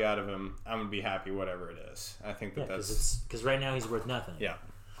some value out of him, I'm going to be happy whatever it is. I think that's... Because right now he's worth nothing. Yeah.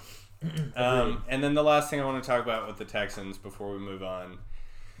 And then the last thing I want to talk about with the Texans before we move on.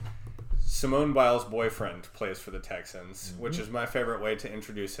 Simone Biles' boyfriend plays for the Texans, which is my favorite way to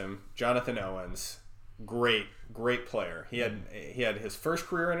introduce him. Jonathan Owens. Great player. He had his first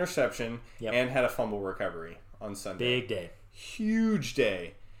career interception and had a fumble recovery on Sunday. Big day. Huge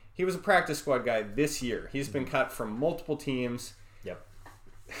day. He was a practice squad guy this year. He's been cut from multiple teams. Yep.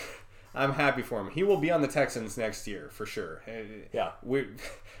 I'm happy for him. He will be on the Texans next year for sure. Yeah. We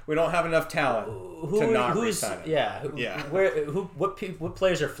don't have enough talent to not re-sign him. Yeah. What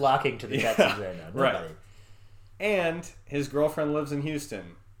players are flocking to the Texans right now? Nobody. Right. And his girlfriend lives in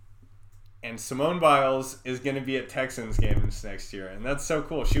Houston. And Simone Biles is going to be at Texans games next year. And that's so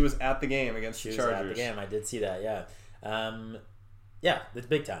cool. She was at the game against the Chargers. She was at the game. I did see that, yeah. That's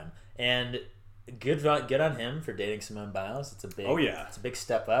big time. And good on him for dating Simone Biles. It's a big It's a big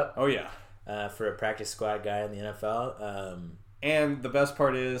step up. Oh, yeah. For a practice squad guy in the NFL. And the best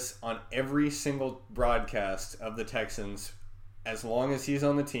part is, on every single broadcast of the Texans, as long as he's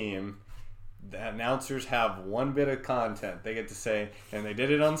on the team, the announcers have one bit of content they get to say, and they did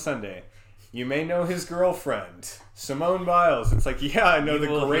it on Sunday. You may know his girlfriend, Simone Biles. It's like, yeah, I know the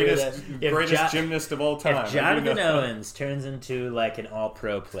greatest gymnast of all time. If Jonathan Owens turns into like an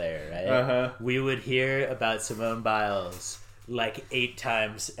all-pro player, right? We would hear about Simone Biles like 8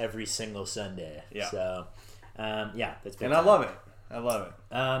 times every single Sunday. Yeah. So, that's big. And I love it.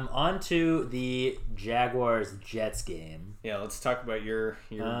 On to the Jaguars-Jets game. Yeah, let's talk about your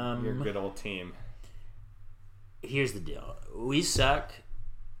good old team. Here's the deal. We suck.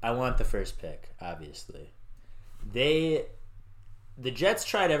 I want the first pick, obviously. The Jets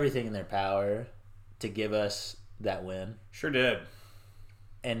tried everything in their power to give us that win. Sure did.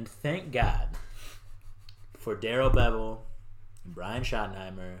 And thank God for Darrell Bevel and Brian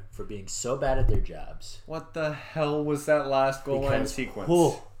Schottenheimer for being so bad at their jobs. What the hell was that last goal line sequence?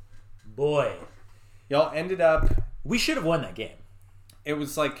 Oh, boy. Y'all ended up... We should have won that game. It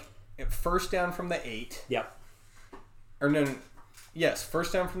was like first down from the 8. Yep. Or no, yes,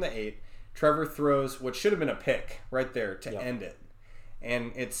 first down from the 8. Trevor throws what should have been a pick right there to end it.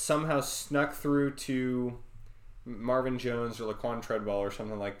 And it somehow snuck through to Marvin Jones or Laquan Treadwell or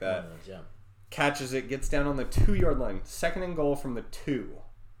something like that. Catches it, gets down on the 2-yard line. 2nd and goal from the 2.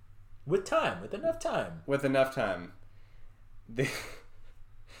 With enough time. They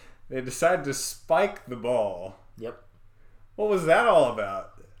decided to spike the ball. Yep. What was that all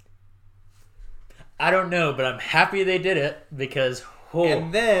about? I don't know, but I'm happy they did it because...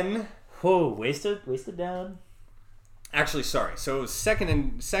 And then... wasted down. Actually, sorry. So it was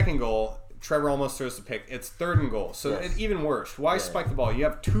second goal. Trevor almost throws the pick. It's 3rd and goal. So it's even worse. Why spike the ball? You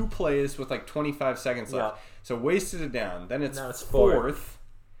have 2 plays with like 25 seconds left. So wasted it down. Then it's 4th.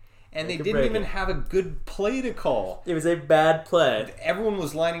 And they didn't even have a good play to call. It was a bad play. Everyone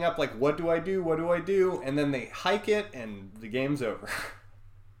was lining up like, what do I do? What do I do? And then they hike it and the game's over.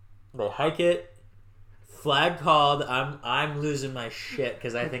 They hike it. Flag called. I'm losing my shit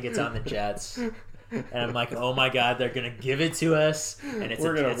because I think it's on the Jets. And I'm like, oh my God, they're going to give it to us. And it's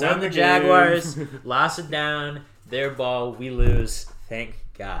on the Jaguars. Lost it down. Their ball. We lose. Thank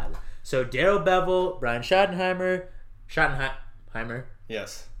God. So Darrell Bevel, Brian Schottenheimer.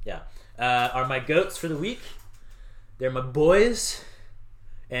 Yes. Yeah. Are my goats for the week. They're my boys.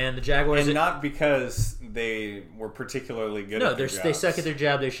 And the Jaguars... And not because they were particularly good at their jobs. No, they suck at their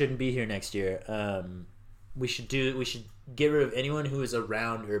job. They shouldn't be here next year. We should get rid of anyone who is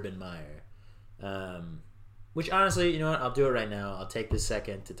around Urban Meyer. Which honestly, you know what? I'll do it right now. I'll take this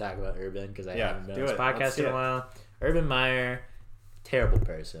second to talk about Urban because I haven't done this podcast in a while. Urban Meyer, terrible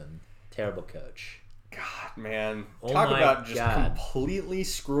person, terrible coach. God, man. Talk about just completely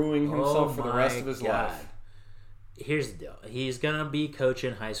screwing himself for the rest of his life. Here's the deal. He's going to be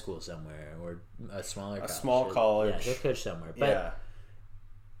coaching high school somewhere or a smaller college. A small college. Yeah, he'll coach somewhere. But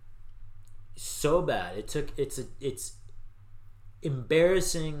so bad. It's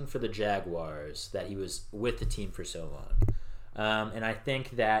embarrassing for the Jaguars that he was with the team for so long. And I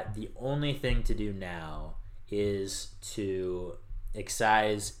think that the only thing to do now is to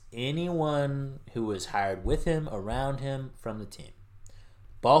excise anyone who was hired with him, around him, from the team.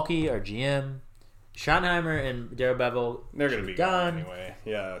 Balky, our GM, Schottenheimer and Darrell Bevel, they're going to be gone anyway.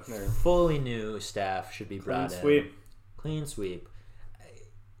 Yeah, fully new staff should be brought in. Clean sweep.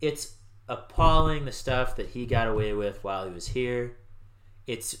 It's appalling the stuff that he got away with while he was here.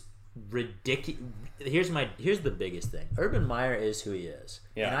 It's ridiculous. Here's the biggest thing. Urban Meyer is who he is,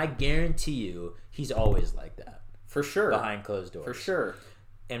 and I guarantee you, he's always like that. For sure. Behind closed doors. For sure.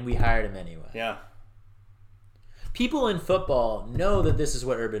 And we hired him anyway. Yeah. People in football know that this is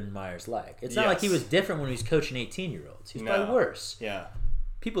what Urban Meyer's like. It's not like he was different when he was coaching 18-year-olds. He's probably worse. Yeah.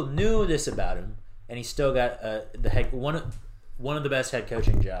 People knew this about him, and he still got one of the best head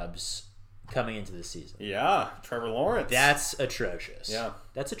coaching jobs coming into this season. Yeah, Trevor Lawrence. That's atrocious. Yeah.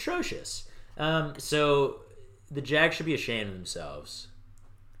 That's atrocious. So the Jags should be ashamed of themselves.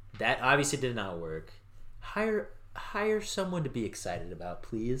 That obviously did not work. Hire someone to be excited about,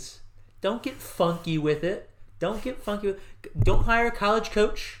 please. Don't get funky with it. Don't hire a college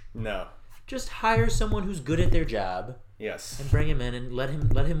coach. No. Just hire someone who's good at their job. Yes. And bring him in and let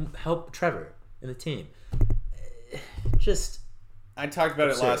him help Trevor and the team. I talked about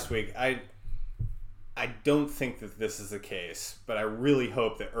it last week. I don't think that this is the case, but I really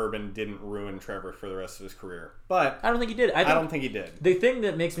hope that Urban didn't ruin Trevor for the rest of his career. But I don't think he did. I don't think he did. The thing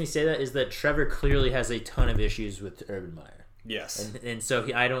that makes me say that is that Trevor clearly has a ton of issues with Urban Meyer. Yes. And so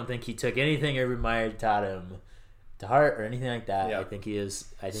I don't think he took anything Urban Meyer taught him to heart or anything like that. Yeah. I think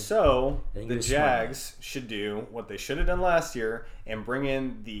the Jags should do what they should have done last year and bring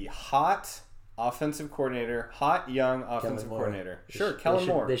in the hot young offensive coordinator. Sure, Kellen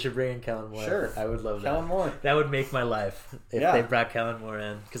Moore. They should bring in Kellen Moore. Sure. I would love that. Kellen Moore. That would make my life if they brought Kellen Moore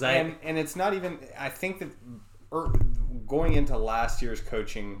in. And it's not even, I think that going into last year's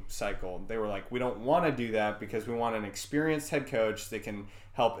coaching cycle, they were like, we don't want to do that because we want an experienced head coach that can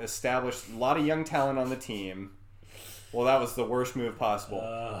help establish a lot of young talent on the team. Well, that was the worst move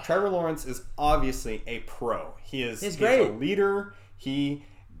possible. Trevor Lawrence is obviously a pro. He's great. A leader. He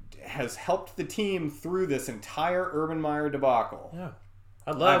has helped the team through this entire Urban Meyer debacle. Yeah,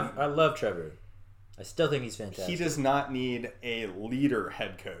 I love Trevor. I still think he's fantastic. He does not need a leader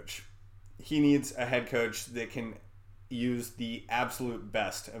head coach. He needs a head coach that can use the absolute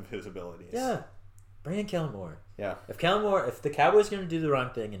best of his abilities. Yeah, Bring in Kellen Moore. Yeah. If the Cowboys are going to do the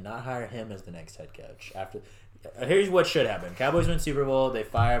wrong thing and not hire him as the next head coach, here's what should happen. Cowboys win Super Bowl, they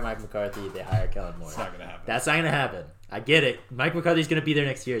fire Mike McCarthy, they hire Kellen Moore. It's not going to happen. That's not going to happen. I get it. Mike McCarthy's going to be there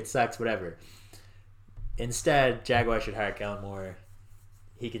next year. It sucks, whatever. Instead, Jaguars should hire Kellen Moore.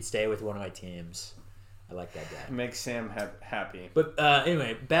 He could stay with one of my teams. I like that guy. Make Sam happy. But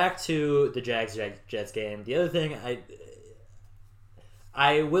anyway, back to the Jets game. The other thing,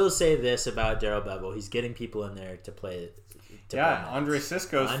 I will say this about Darrell Bevell. He's getting people in there to play. Andre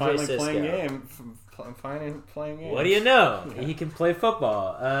Sisco's finally playing games. What do you know? Yeah. He can play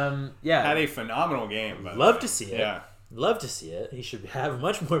football. Had a phenomenal game. Love to see it. Yeah. Love to see it. He should have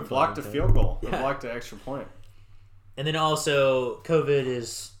much more fun. Blocked a field goal. Yeah. Blocked an extra point. And then also, COVID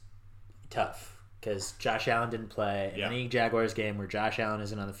is tough because Josh Allen didn't play. Yeah. Any Jaguars game where Josh Allen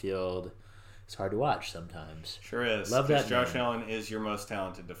isn't on the field, it's hard to watch sometimes. Sure is. Love that. Josh Allen is your most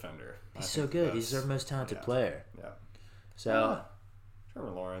talented defender. He's so good. He's our most talented player. Yeah. So,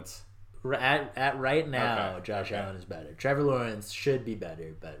 Trevor Lawrence. At right now, Josh Allen is better. Trevor Lawrence should be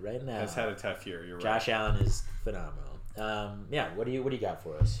better, but right now has had a tough year. You're right. Josh Allen is phenomenal. What do you got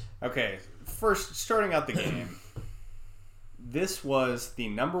for us? Okay, first starting out the game. This was the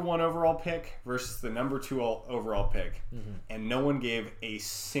number 1 overall pick versus the number 2 overall pick, and no one gave a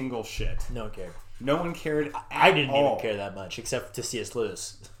single shit. No one cared. No one cared. I didn't even care that much, except to see us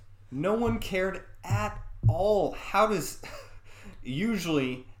lose. No one cared at all. How does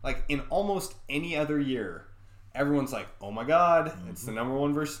usually, like in almost any other year, everyone's like, "Oh my God, it's the number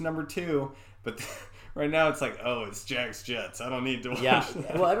 1 versus number 2," but right now it's like, "Oh, it's Jags Jets. I don't need to watch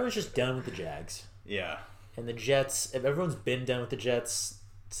that." Well, everyone's just done with the Jags. Yeah. And the Jets, everyone's been done with the Jets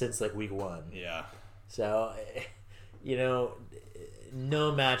since like week 1. Yeah. So, no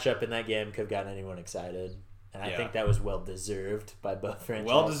matchup in that game could have gotten anyone excited. And I think that was well-deserved by both franchises.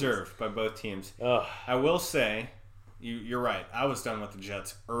 Well-deserved by both teams. Ugh. I will say, you're right. I was done with the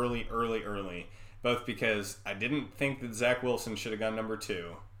Jets early. Both because I didn't think that Zach Wilson should have gone number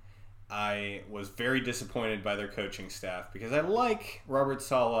 2. I was very disappointed by their coaching staff because I like Robert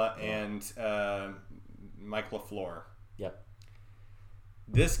Saleh and Mike LaFleur. Yep.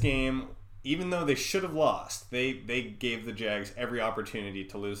 This game, even though they should have lost, they gave the Jags every opportunity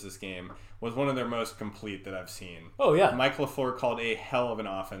to lose this game, was one of their most complete that I've seen. Oh, yeah. Mike LaFleur called a hell of an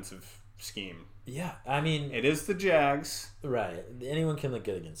offensive scheme. Yeah, I mean... It is the Jags. Right. Anyone can look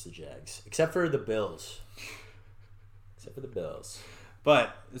good against the Jags. Except for the Bills.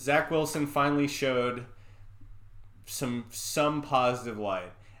 But Zach Wilson finally showed some positive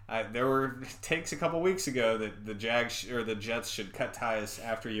light. There were takes a couple weeks ago that the Jags or the Jets should cut ties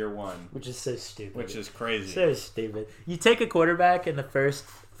after year 1, which is so stupid. Which is crazy. So stupid. You take a quarterback in the first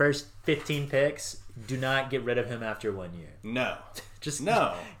 15 picks. Do not get rid of him after 1 year. No,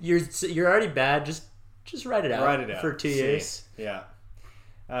 no. You're already bad. Just write it out. Write it out for 2 years. Yeah.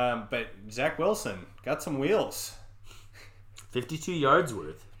 But Zach Wilson got some wheels. 52 yards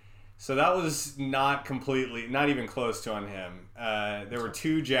worth. So that was not even close to on him. There were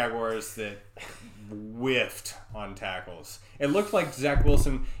 2 Jaguars that whiffed on tackles. It looked like Zach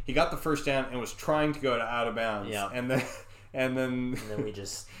Wilson, he got the first down and was trying to go out of bounds. Yeah. And then we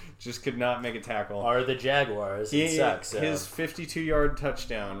just could not make a tackle. Are the Jaguars. It sucks. So. His 52-yard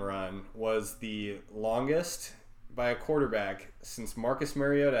touchdown run was the longest by a quarterback since Marcus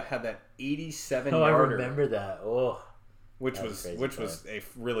Mariota had that 87-yarder. Oh, I remember that. Oh. Which was a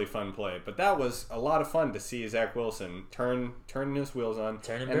really fun play. But that was a lot of fun to see Zach Wilson turn his wheels on.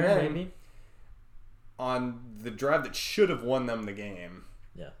 Turn and burn, baby. On the drive that should have won them the game,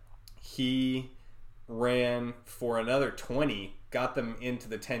 he ran for another 20, got them into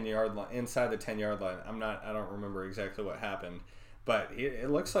the 10-yard line, inside the 10-yard line. I don't remember exactly what happened, but it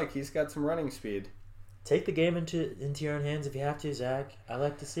looks like he's got some running speed. Take the game into your own hands if you have to, Zach. I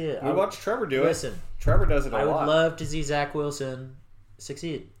like to see it. We watched Trevor do it. Listen, Trevor does it a lot. I would love to see Zach Wilson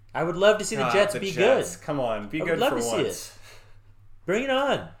succeed. I would love to see the Jets be good. Come on, be good for once. I would love to see it. Bring it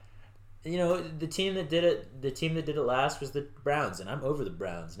on. The team that did it last was the Browns, and I'm over the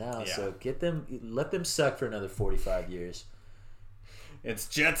Browns now. Yeah. So let them suck for another 45 years. It's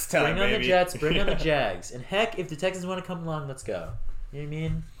Jets time, Bring on the Jets, bring on the Jags. And heck, if the Texans want to come along, let's go. You know what I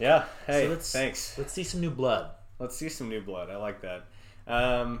mean? Yeah. Hey, so thanks. Let's see some new blood. I like that.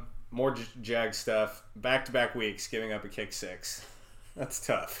 More Jag stuff. Back-to-back weeks giving up a kick 6. That's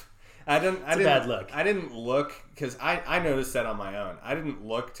tough. It's a bad look. I didn't look because I noticed that on my own. I didn't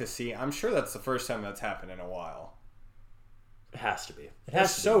look to see. I'm sure that's the first time that's happened in a while. It has to be.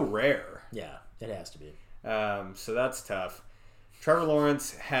 It's so rare. Yeah, it has to be. So that's tough. Trevor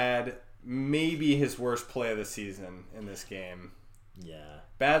Lawrence had maybe his worst play of the season in this game. Yeah.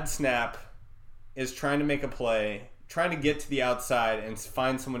 Bad snap. is trying to make a play, trying to get to the outside and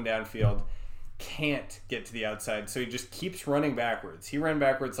find someone downfield. Can't get to the outside, so he just keeps running backwards. He ran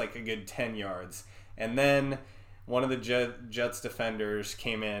backwards like a good 10 yards. And then one of the Jets defenders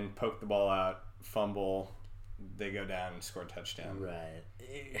came in, poked the ball out, fumble. They go down and score a touchdown. Right.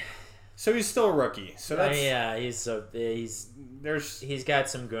 So he's still a rookie. So that's he's got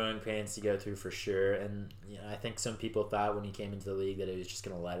some growing pains to go through for sure. And I think some people thought when he came into the league that he was just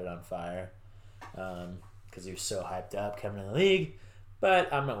going to light it on fire because he was so hyped up coming in the league.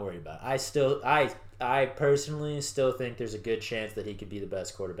 But I'm not worried about it. I personally still think there's a good chance that he could be the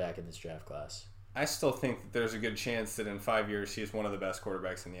best quarterback in this draft class. I still think that there's a good chance that in 5 years he's one of the best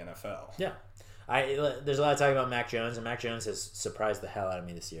quarterbacks in the NFL. Yeah. There's a lot of talk about Mac Jones, and Mac Jones has surprised the hell out of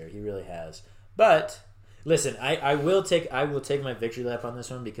me this year. He really has. But listen, I will take my victory lap on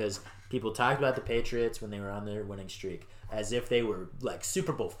this one because people talked about the Patriots when they were on their winning streak as if they were like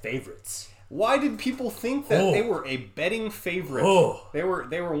Super Bowl favorites. Why did people think that they were a betting favorite? They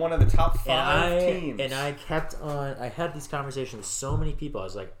were one of the top 5 teams. And I had these conversations with so many people. I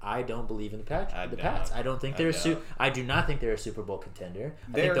was like, I don't believe in the Pats. I don't think I do not think they're a Super Bowl contender.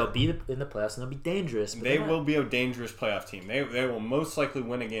 I think they'll be in the playoffs and they'll be dangerous. They will be a dangerous playoff team. They will most likely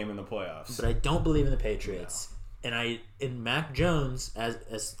win a game in the playoffs. But I don't believe in the Patriots. No. And in Mac Jones,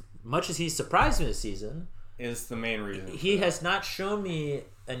 as much as he's surprised me this season, is the main reason. He has not shown me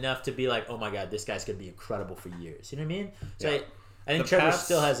enough to be like, oh my god, this guy's going to be incredible for years. You know what I mean? So yeah. I think Trevor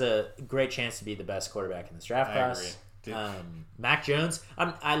still has a great chance to be the best quarterback in this draft class. Mac Jones,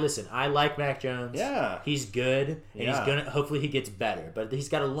 I like Mac Jones. Yeah. He's good, and hopefully he gets better. But he's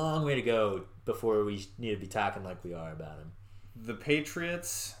got a long way to go before we need to be talking like we are about him. The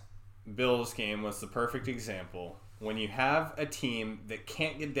Patriots-Bills game was the perfect example. When you have a team that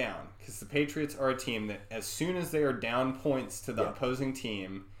can't get down, because the Patriots are a team that as soon as they are down points to the opposing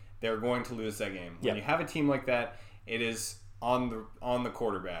team, they're going to lose that game. When you have a team like that, it is on the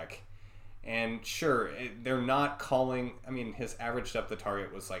quarterback. And sure, they're not calling. I mean, his averaged up the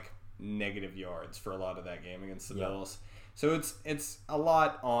target was like negative yards for a lot of that game against the Bills. So it's a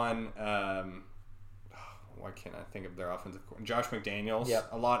lot on. Why can't I think of their offensive coordinator? Josh McDaniels. Yep.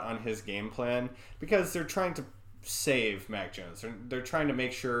 A lot on his game plan because they're trying to save Mac Jones. They're trying to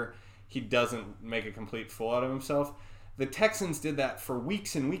make sure he doesn't make a complete fool out of himself. The Texans did that for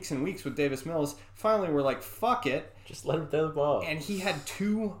weeks and weeks and weeks with Davis Mills. Finally, we're like, fuck it. Just let him throw the ball. And he had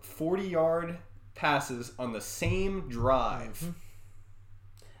 2 40-yard passes on the same drive.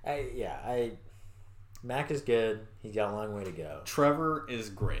 Mac is good. He's got a long way to go. Trevor is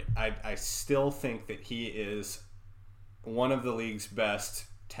great. I still think that he is one of the league's best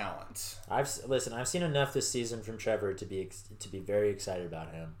talents. I've seen enough this season from Trevor to be very excited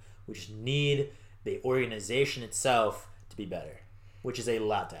about him. We just need the organization itself to be better, which is a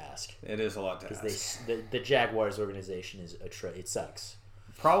lot to ask. It is a lot to ask. Because the Jaguars organization it sucks.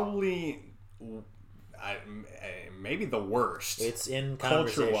 Probably, maybe the worst. It's in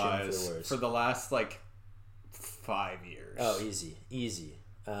conversation culture-wise for the worst for the last 5 years. Oh, easy.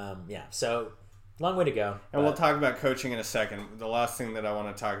 So. Long way to go. And we'll talk about coaching in a second. The last thing that I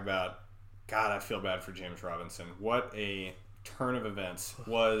want to talk about, God, I feel bad for James Robinson. What a turn of events.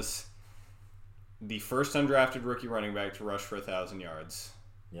 Was the first undrafted rookie running back to rush for 1,000 yards.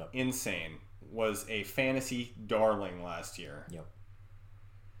 Yep. Insane. Was a fantasy darling last year. Yep.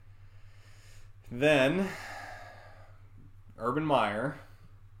 Then, Urban Meyer.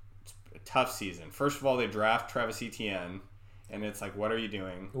 It's a tough season. First of all, they draft Travis Etienne. And it's like, what are you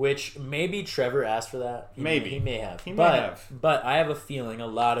doing? Which maybe Trevor asked for that. He may have. But I have a feeling a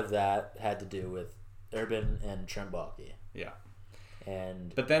lot of that had to do with Urban and Trent Baalke. Yeah.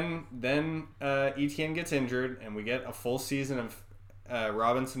 But then Etienne gets injured, and we get a full season of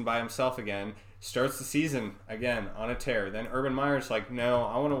Robinson by himself again. Starts the season again on a tear. Then Urban Meyer's like, no,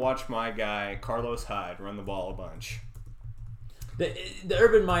 I want to watch my guy Carlos Hyde run the ball a bunch. The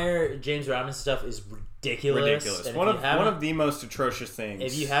Urban Meyer James Robinson stuff is ridiculous. And one of the most atrocious things.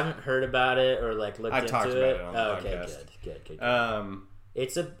 If you haven't heard about it or looked into it, I talked about it on the podcast. Okay,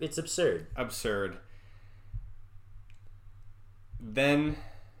 good. It's absurd. Absurd. Then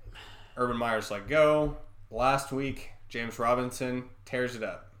Urban Meyer's like, go. Last week, James Robinson tears it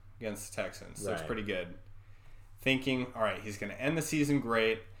up against the Texans. Looks pretty good. Thinking, all right, he's going to end the season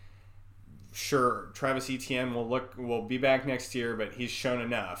great. Sure, Travis Etienne will be back next year, but he's shown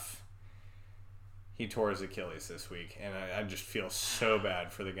enough. He tore his Achilles this week, and I just feel so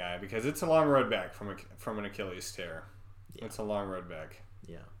bad for the guy because it's a long road back from an Achilles tear. Yeah. It's a long road back.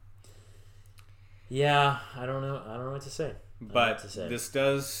 Yeah, I don't know what to say. But this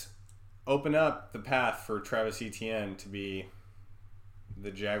does open up the path for Travis Etienne to be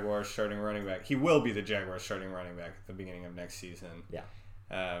the Jaguars starting running back. He will be the Jaguars starting running back at the beginning of next season. Yeah.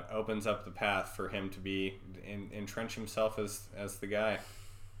 Opens up the path for him to be entrench himself as the guy.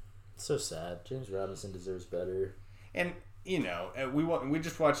 So sad. James Robinson deserves better. And we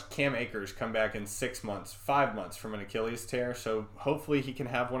just watched Cam Akers come back in 5 months from an Achilles tear. So hopefully he can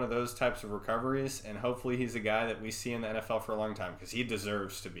have one of those types of recoveries, and hopefully he's a guy that we see in the NFL for a long time because he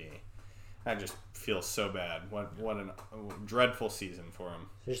deserves to be. I just feel so bad. What a dreadful season for him.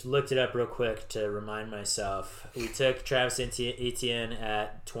 Just looked it up real quick to remind myself. We took Travis Etienne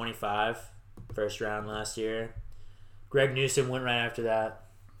at 25, first round last year. Greg Newsome went right after that.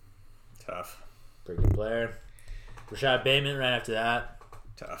 Tough. Pretty good player. Rashad Bateman right after that.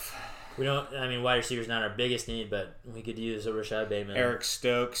 Tough. Wide receiver's not our biggest need, but we could use a Rashad Bateman. Eric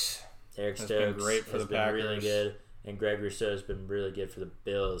Stokes. Has been great for the Packers. Really good. And Greg Rousseau has been really good for the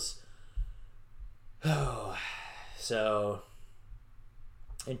Bills. Oh, so,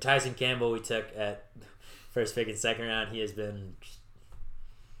 and Tyson Campbell we took at first pick and second round. He has been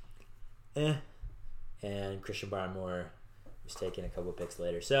and Christian Barmore was taken a couple picks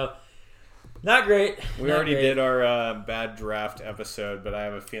later. So, not great. We already did our bad draft episode, but I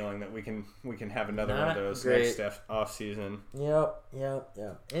have a feeling that we can have another one of those next off season. Yep.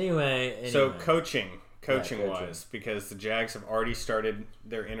 Anyway. So coaching wise, because the Jags have already started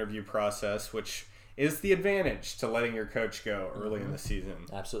their interview process, which is the advantage to letting your coach go early in the season.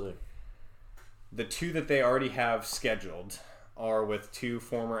 Absolutely. The two that they already have scheduled are with two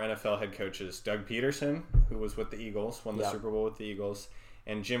former NFL head coaches, Doug Peterson, who was with the Eagles, won the Super Bowl with the Eagles,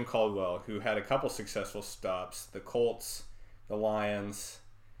 and Jim Caldwell, who had a couple successful stops, the Colts, the Lions.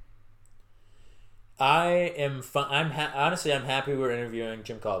 Honestly, I'm happy we're interviewing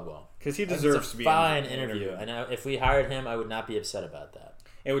Jim Caldwell. Because he deserves to be fine interview. And if we hired him, I would not be upset about that.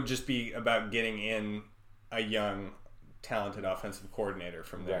 It would just be about getting in a young, talented offensive coordinator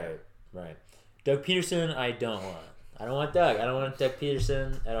from there. Right. Doug Peterson, I don't want. I don't want Doug. I don't want Doug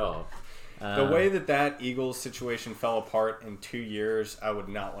Peterson at all. The way that Eagles situation fell apart in 2 years, I would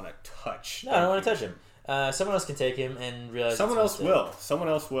not want to touch. No, I don't want to touch him. Someone else can take him and realize. Someone else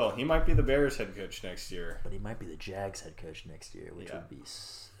will. He might be the Bears head coach next year. But he might be the Jags head coach next year, which would be.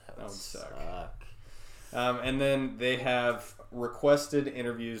 That would suck. And then they have requested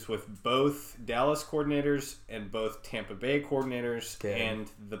interviews with both Dallas coordinators and both Tampa Bay coordinators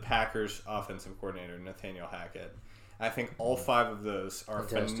and the Packers offensive coordinator, Nathaniel Hackett. I think all 5 of those are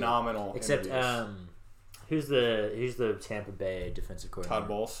phenomenal. Except who's the Tampa Bay defensive coordinator? Todd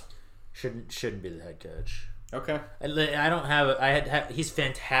Bowles. Shouldn't be the head coach. Okay. I don't have. He's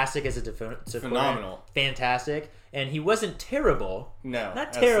fantastic as a defensive phenomenal, fantastic, and he wasn't terrible. No,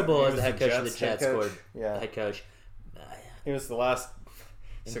 not terrible as the head coach of the Jets. Head coach. He was the last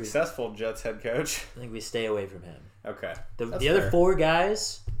successful Jets head coach. I think we stay away from him. Okay. The other 4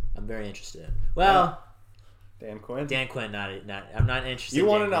 guys, I'm very interested in. Well. Dan Quinn. Not. I'm not interested. You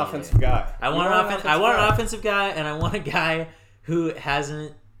want an offensive guy. I want an offensive guy, and I want a guy who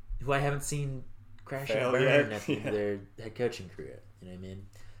I haven't seen crash and burn at their head coaching career. You know what I mean?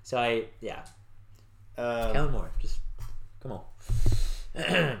 So Kellen Moore, just come on.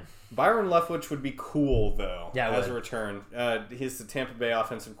 Byron Leftwich would be cool though. Yeah, as a return. He's the Tampa Bay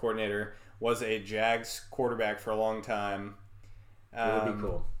offensive coordinator. Was a Jags quarterback for a long time. It would be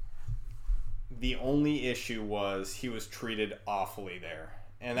cool. The only issue was he was treated awfully there.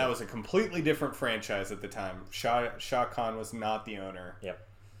 And that was a completely different franchise at the time. Shah Khan was not the owner. Yep.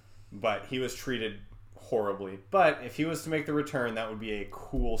 But he was treated horribly. But if he was to make the return, that would be a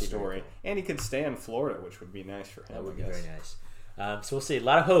cool story. Cool. And he could stay in Florida, which would be nice for him. That would be very nice. So we'll see. A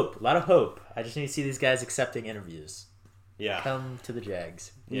lot of hope. I just need to see these guys accepting interviews. Yeah. Come to the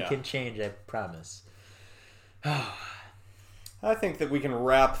Jags. We can change, I promise. I think that we can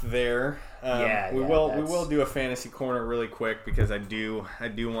wrap there. We will do a fantasy corner really quick because I do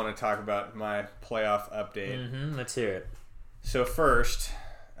want to talk about my playoff update. Let's hear it. So first,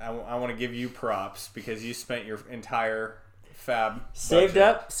 I want to give you props because you spent your entire fab saved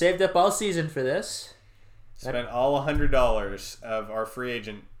up all season for this. Spent all $100 of our free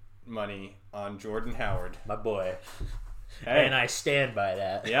agent money on Jordan Howard, my boy, and I stand by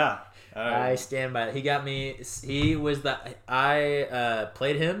that. Yeah. I stand by it. He got me. He was I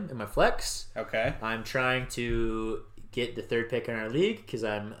played him in my flex. Okay. I'm trying to get the 3rd pick in our league because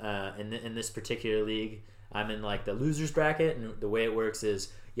I'm in this particular league. I'm in like the losers bracket, and the way it works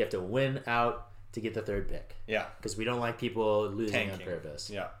is you have to win out to get the 3rd pick. Yeah. Because we don't like people losing on purpose.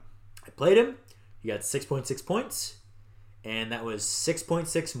 Yeah. I played him. He got 6.6 points, and that was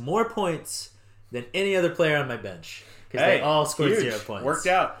 6.6 more points than any other player on my bench because they all scored 0 points. Worked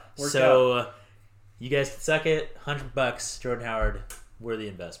out. So you guys can suck it. $100, Jordan Howard. Worthy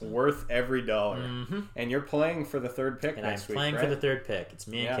investment. Worth every dollar. Mm-hmm. And you're playing for the third pick And next I'm week, playing right? for the third pick. It's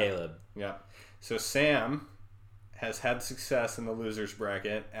me and Caleb. Yeah. So Sam has had success in the losers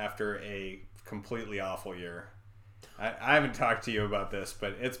bracket after a completely awful year. I haven't talked to you about this,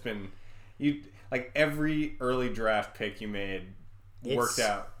 but it's been every early draft pick you made worked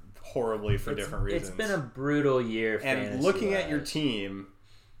out horribly for different reasons. It's been a brutal year. And looking at your team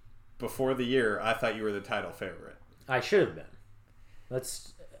before the year, I thought you were the title favorite. I should have been.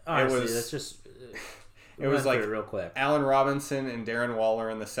 Let's just. It was like real quick. Allen Robinson and Darren Waller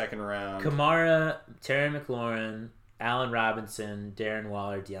in the second round. Kamara, Terry McLaurin, Allen Robinson, Darren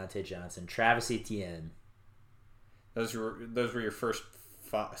Waller, Deontay Johnson, Travis Etienne. Those were your first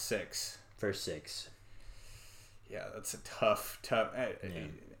 6. First 6. Yeah, that's a tough. It's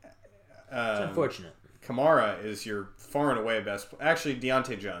unfortunate. Kamara is your far and away best. Actually,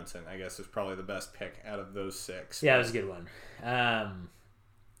 Deontay Johnson, I guess, is probably the best pick out of those 6. Yeah, it was a good one.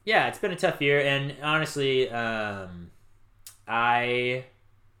 Yeah, it's been a tough year, and honestly,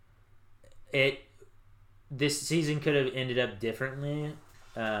 this season could have ended up differently.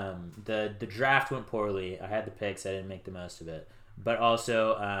 The draft went poorly. I had the picks. I didn't make the most of it. But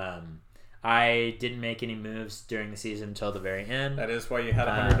also, I didn't make any moves during the season until the very end. That is why you had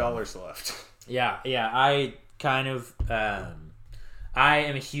 $100 left. Yeah. I kind of... I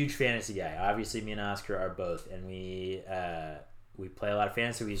am a huge fantasy guy. Obviously, me and Oscar are both, and we play a lot of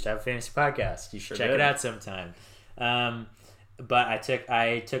fantasy. We used to have a fantasy podcast. You should check it out sometime. But I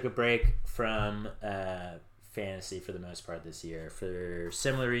took a break from fantasy for the most part this year for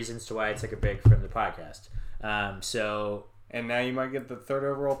similar reasons to why I took a break from the podcast. And now you might get the 3rd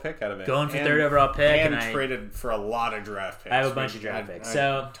overall pick out of it. Going for 3rd overall pick. And traded for a lot of draft picks. I have a bunch of draft picks.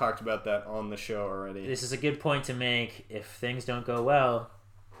 So talked about that on the show already. This is a good point to make. If things don't go well,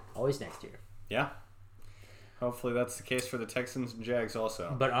 always next year. Yeah. Hopefully that's the case for the Texans and Jags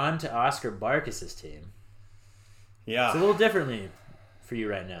also. But on to Oscar Barkis' team. Yeah. It's a little differently for you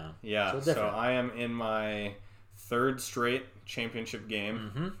right now. Yeah. So I am in my 3rd straight championship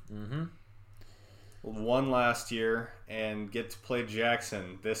game. Won last year and get to play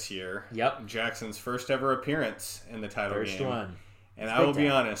Jackson this year. Yep. Jackson's first ever appearance in the title game. First one. And I will be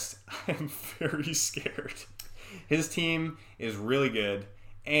honest, I am very scared. His team is really good.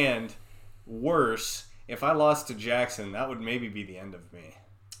 And worse, if I lost to Jackson, that would maybe be the end of me.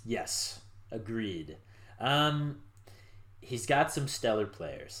 Yes. Agreed. He's got some stellar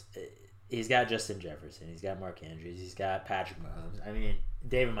players. He's got Justin Jefferson. He's got Mark Andrews. He's got Patrick Mahomes. I mean,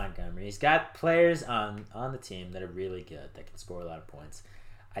 David Montgomery. He's got players on the team that are really good, that can score a lot of points.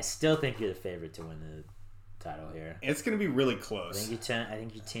 I still think you're the favorite to win the title here. It's going to be really close. I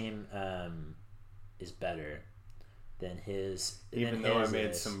think your team is better than his. Even though I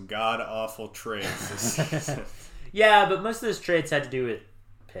made some god-awful trades this season. Yeah, but most of those trades had to do with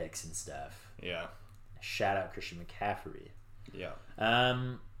picks and stuff. Yeah. Shout out Christian McCaffrey. Yeah.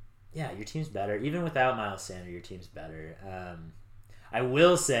 Yeah, your team's better. Even without Miles Sanders, your team's better. I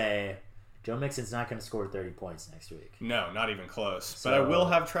will say, Joe Mixon's not going to score 30 points next week. No, not even close. But I will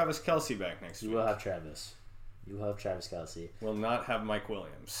have Travis Kelce back next week. You will have Travis. You will have Travis Kelce. Will not have Mike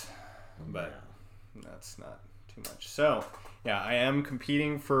Williams. But that's not too much. So, yeah, I am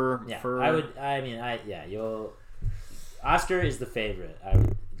competing for... you'll... Oscar is the favorite, I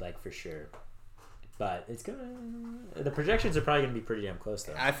would like for sure. But the projections are probably gonna be pretty damn close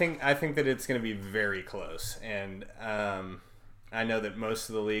though. I think that it's gonna be very close, and I know that most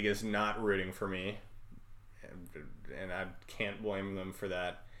of the league is not rooting for me, and I can't blame them for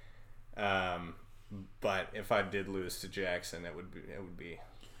that. But if I did lose to Jackson, it would be.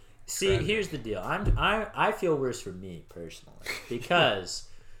 See, tragic. Here's the deal. I feel worse for me personally because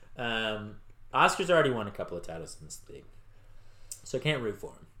Oscar's already won a couple of titles in this league, so I can't root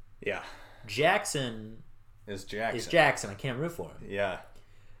for him. Yeah. Jackson is Jackson. I can't root for him. Yeah.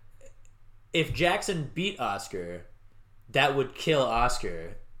 If Jackson beat Oscar, that would kill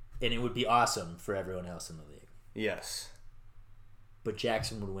Oscar, and it would be awesome for everyone else in the league. Yes. But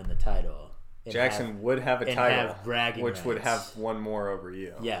Jackson would win the title. Jackson would have a title, which rights. would have one more over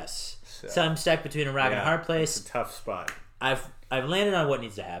you. Yes. So I'm stuck between a rock and a hard place. It's a tough spot. I've landed on what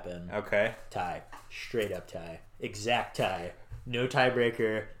needs to happen. Okay. Tie. Straight up tie. Exact tie. No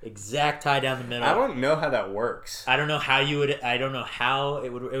tiebreaker. Exact tie down the middle. I don't know how that works. I don't know how you would. I don't know how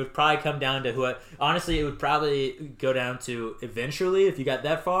it would. It would probably come down to who. Honestly, it would probably go down to eventually. If you got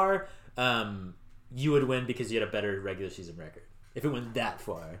that far, you would win because you had a better regular season record. If it went that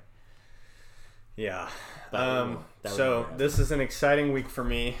far. Yeah. So this is an exciting week for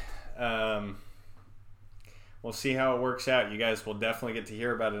me. We'll see how it works out. You guys will definitely get to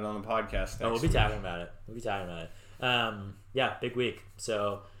hear about it on the podcast next we'll be talking about it. Yeah, big week.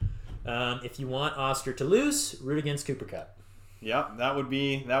 So if you want Oscar to lose, root against Cooper Kupp. Yep, that would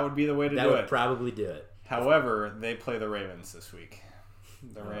be the way to do it. That would probably do it. However, they play the Ravens this week.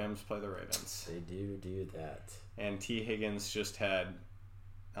 The Rams play the Ravens. They do that. And T. Higgins just had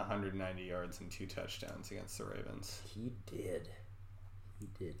 190 yards and 2 touchdowns against the Ravens. He did.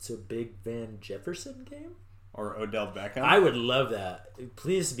 So big Van Jefferson game? Or Odell Beckham? I would love that.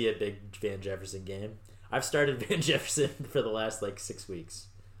 Please be a big Van Jefferson game. I've started Van Jefferson for the last 6 weeks.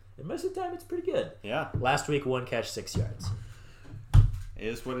 And most of the time it's pretty good. Yeah. Last week, 1 catch, 6 yards. It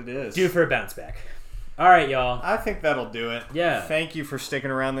is what it is. Due for a bounce back. All right, y'all. I think that'll do it. Yeah. Thank you for sticking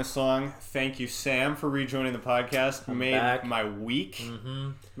around this long. Thank you, Sam, for rejoining the podcast. Made back. my week.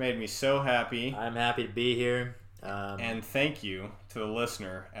 Mm-hmm. Made me so happy. I'm happy to be here. And thank you to the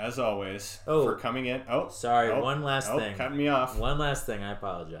listener, as always, Oh. for coming in. Oh, Sorry, one last thing. Cutting me off. One last thing. I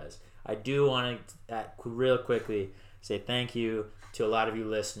apologize. I do want to, real quickly, say thank you to a lot of you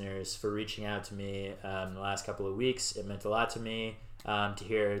listeners for reaching out to me in the last couple of weeks. It meant a lot to me to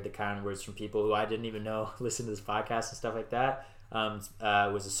hear the kind words from people who I didn't even know listen to this podcast and stuff like that.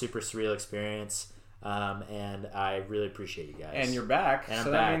 It was a super surreal experience, and I really appreciate you guys. And you're back, And I'm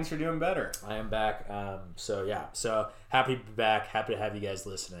so back. that means you're doing better. I am back. So happy to be back. Happy to have you guys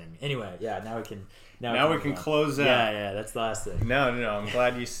listening. Anyway, now we can. Now we can close out. Yeah. That's the last thing. No.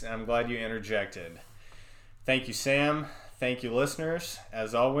 I'm glad you interjected. Thank you, Sam. Thank you, listeners,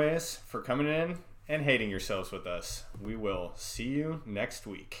 as always, for coming in and hating yourselves with us. We will see you next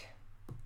week.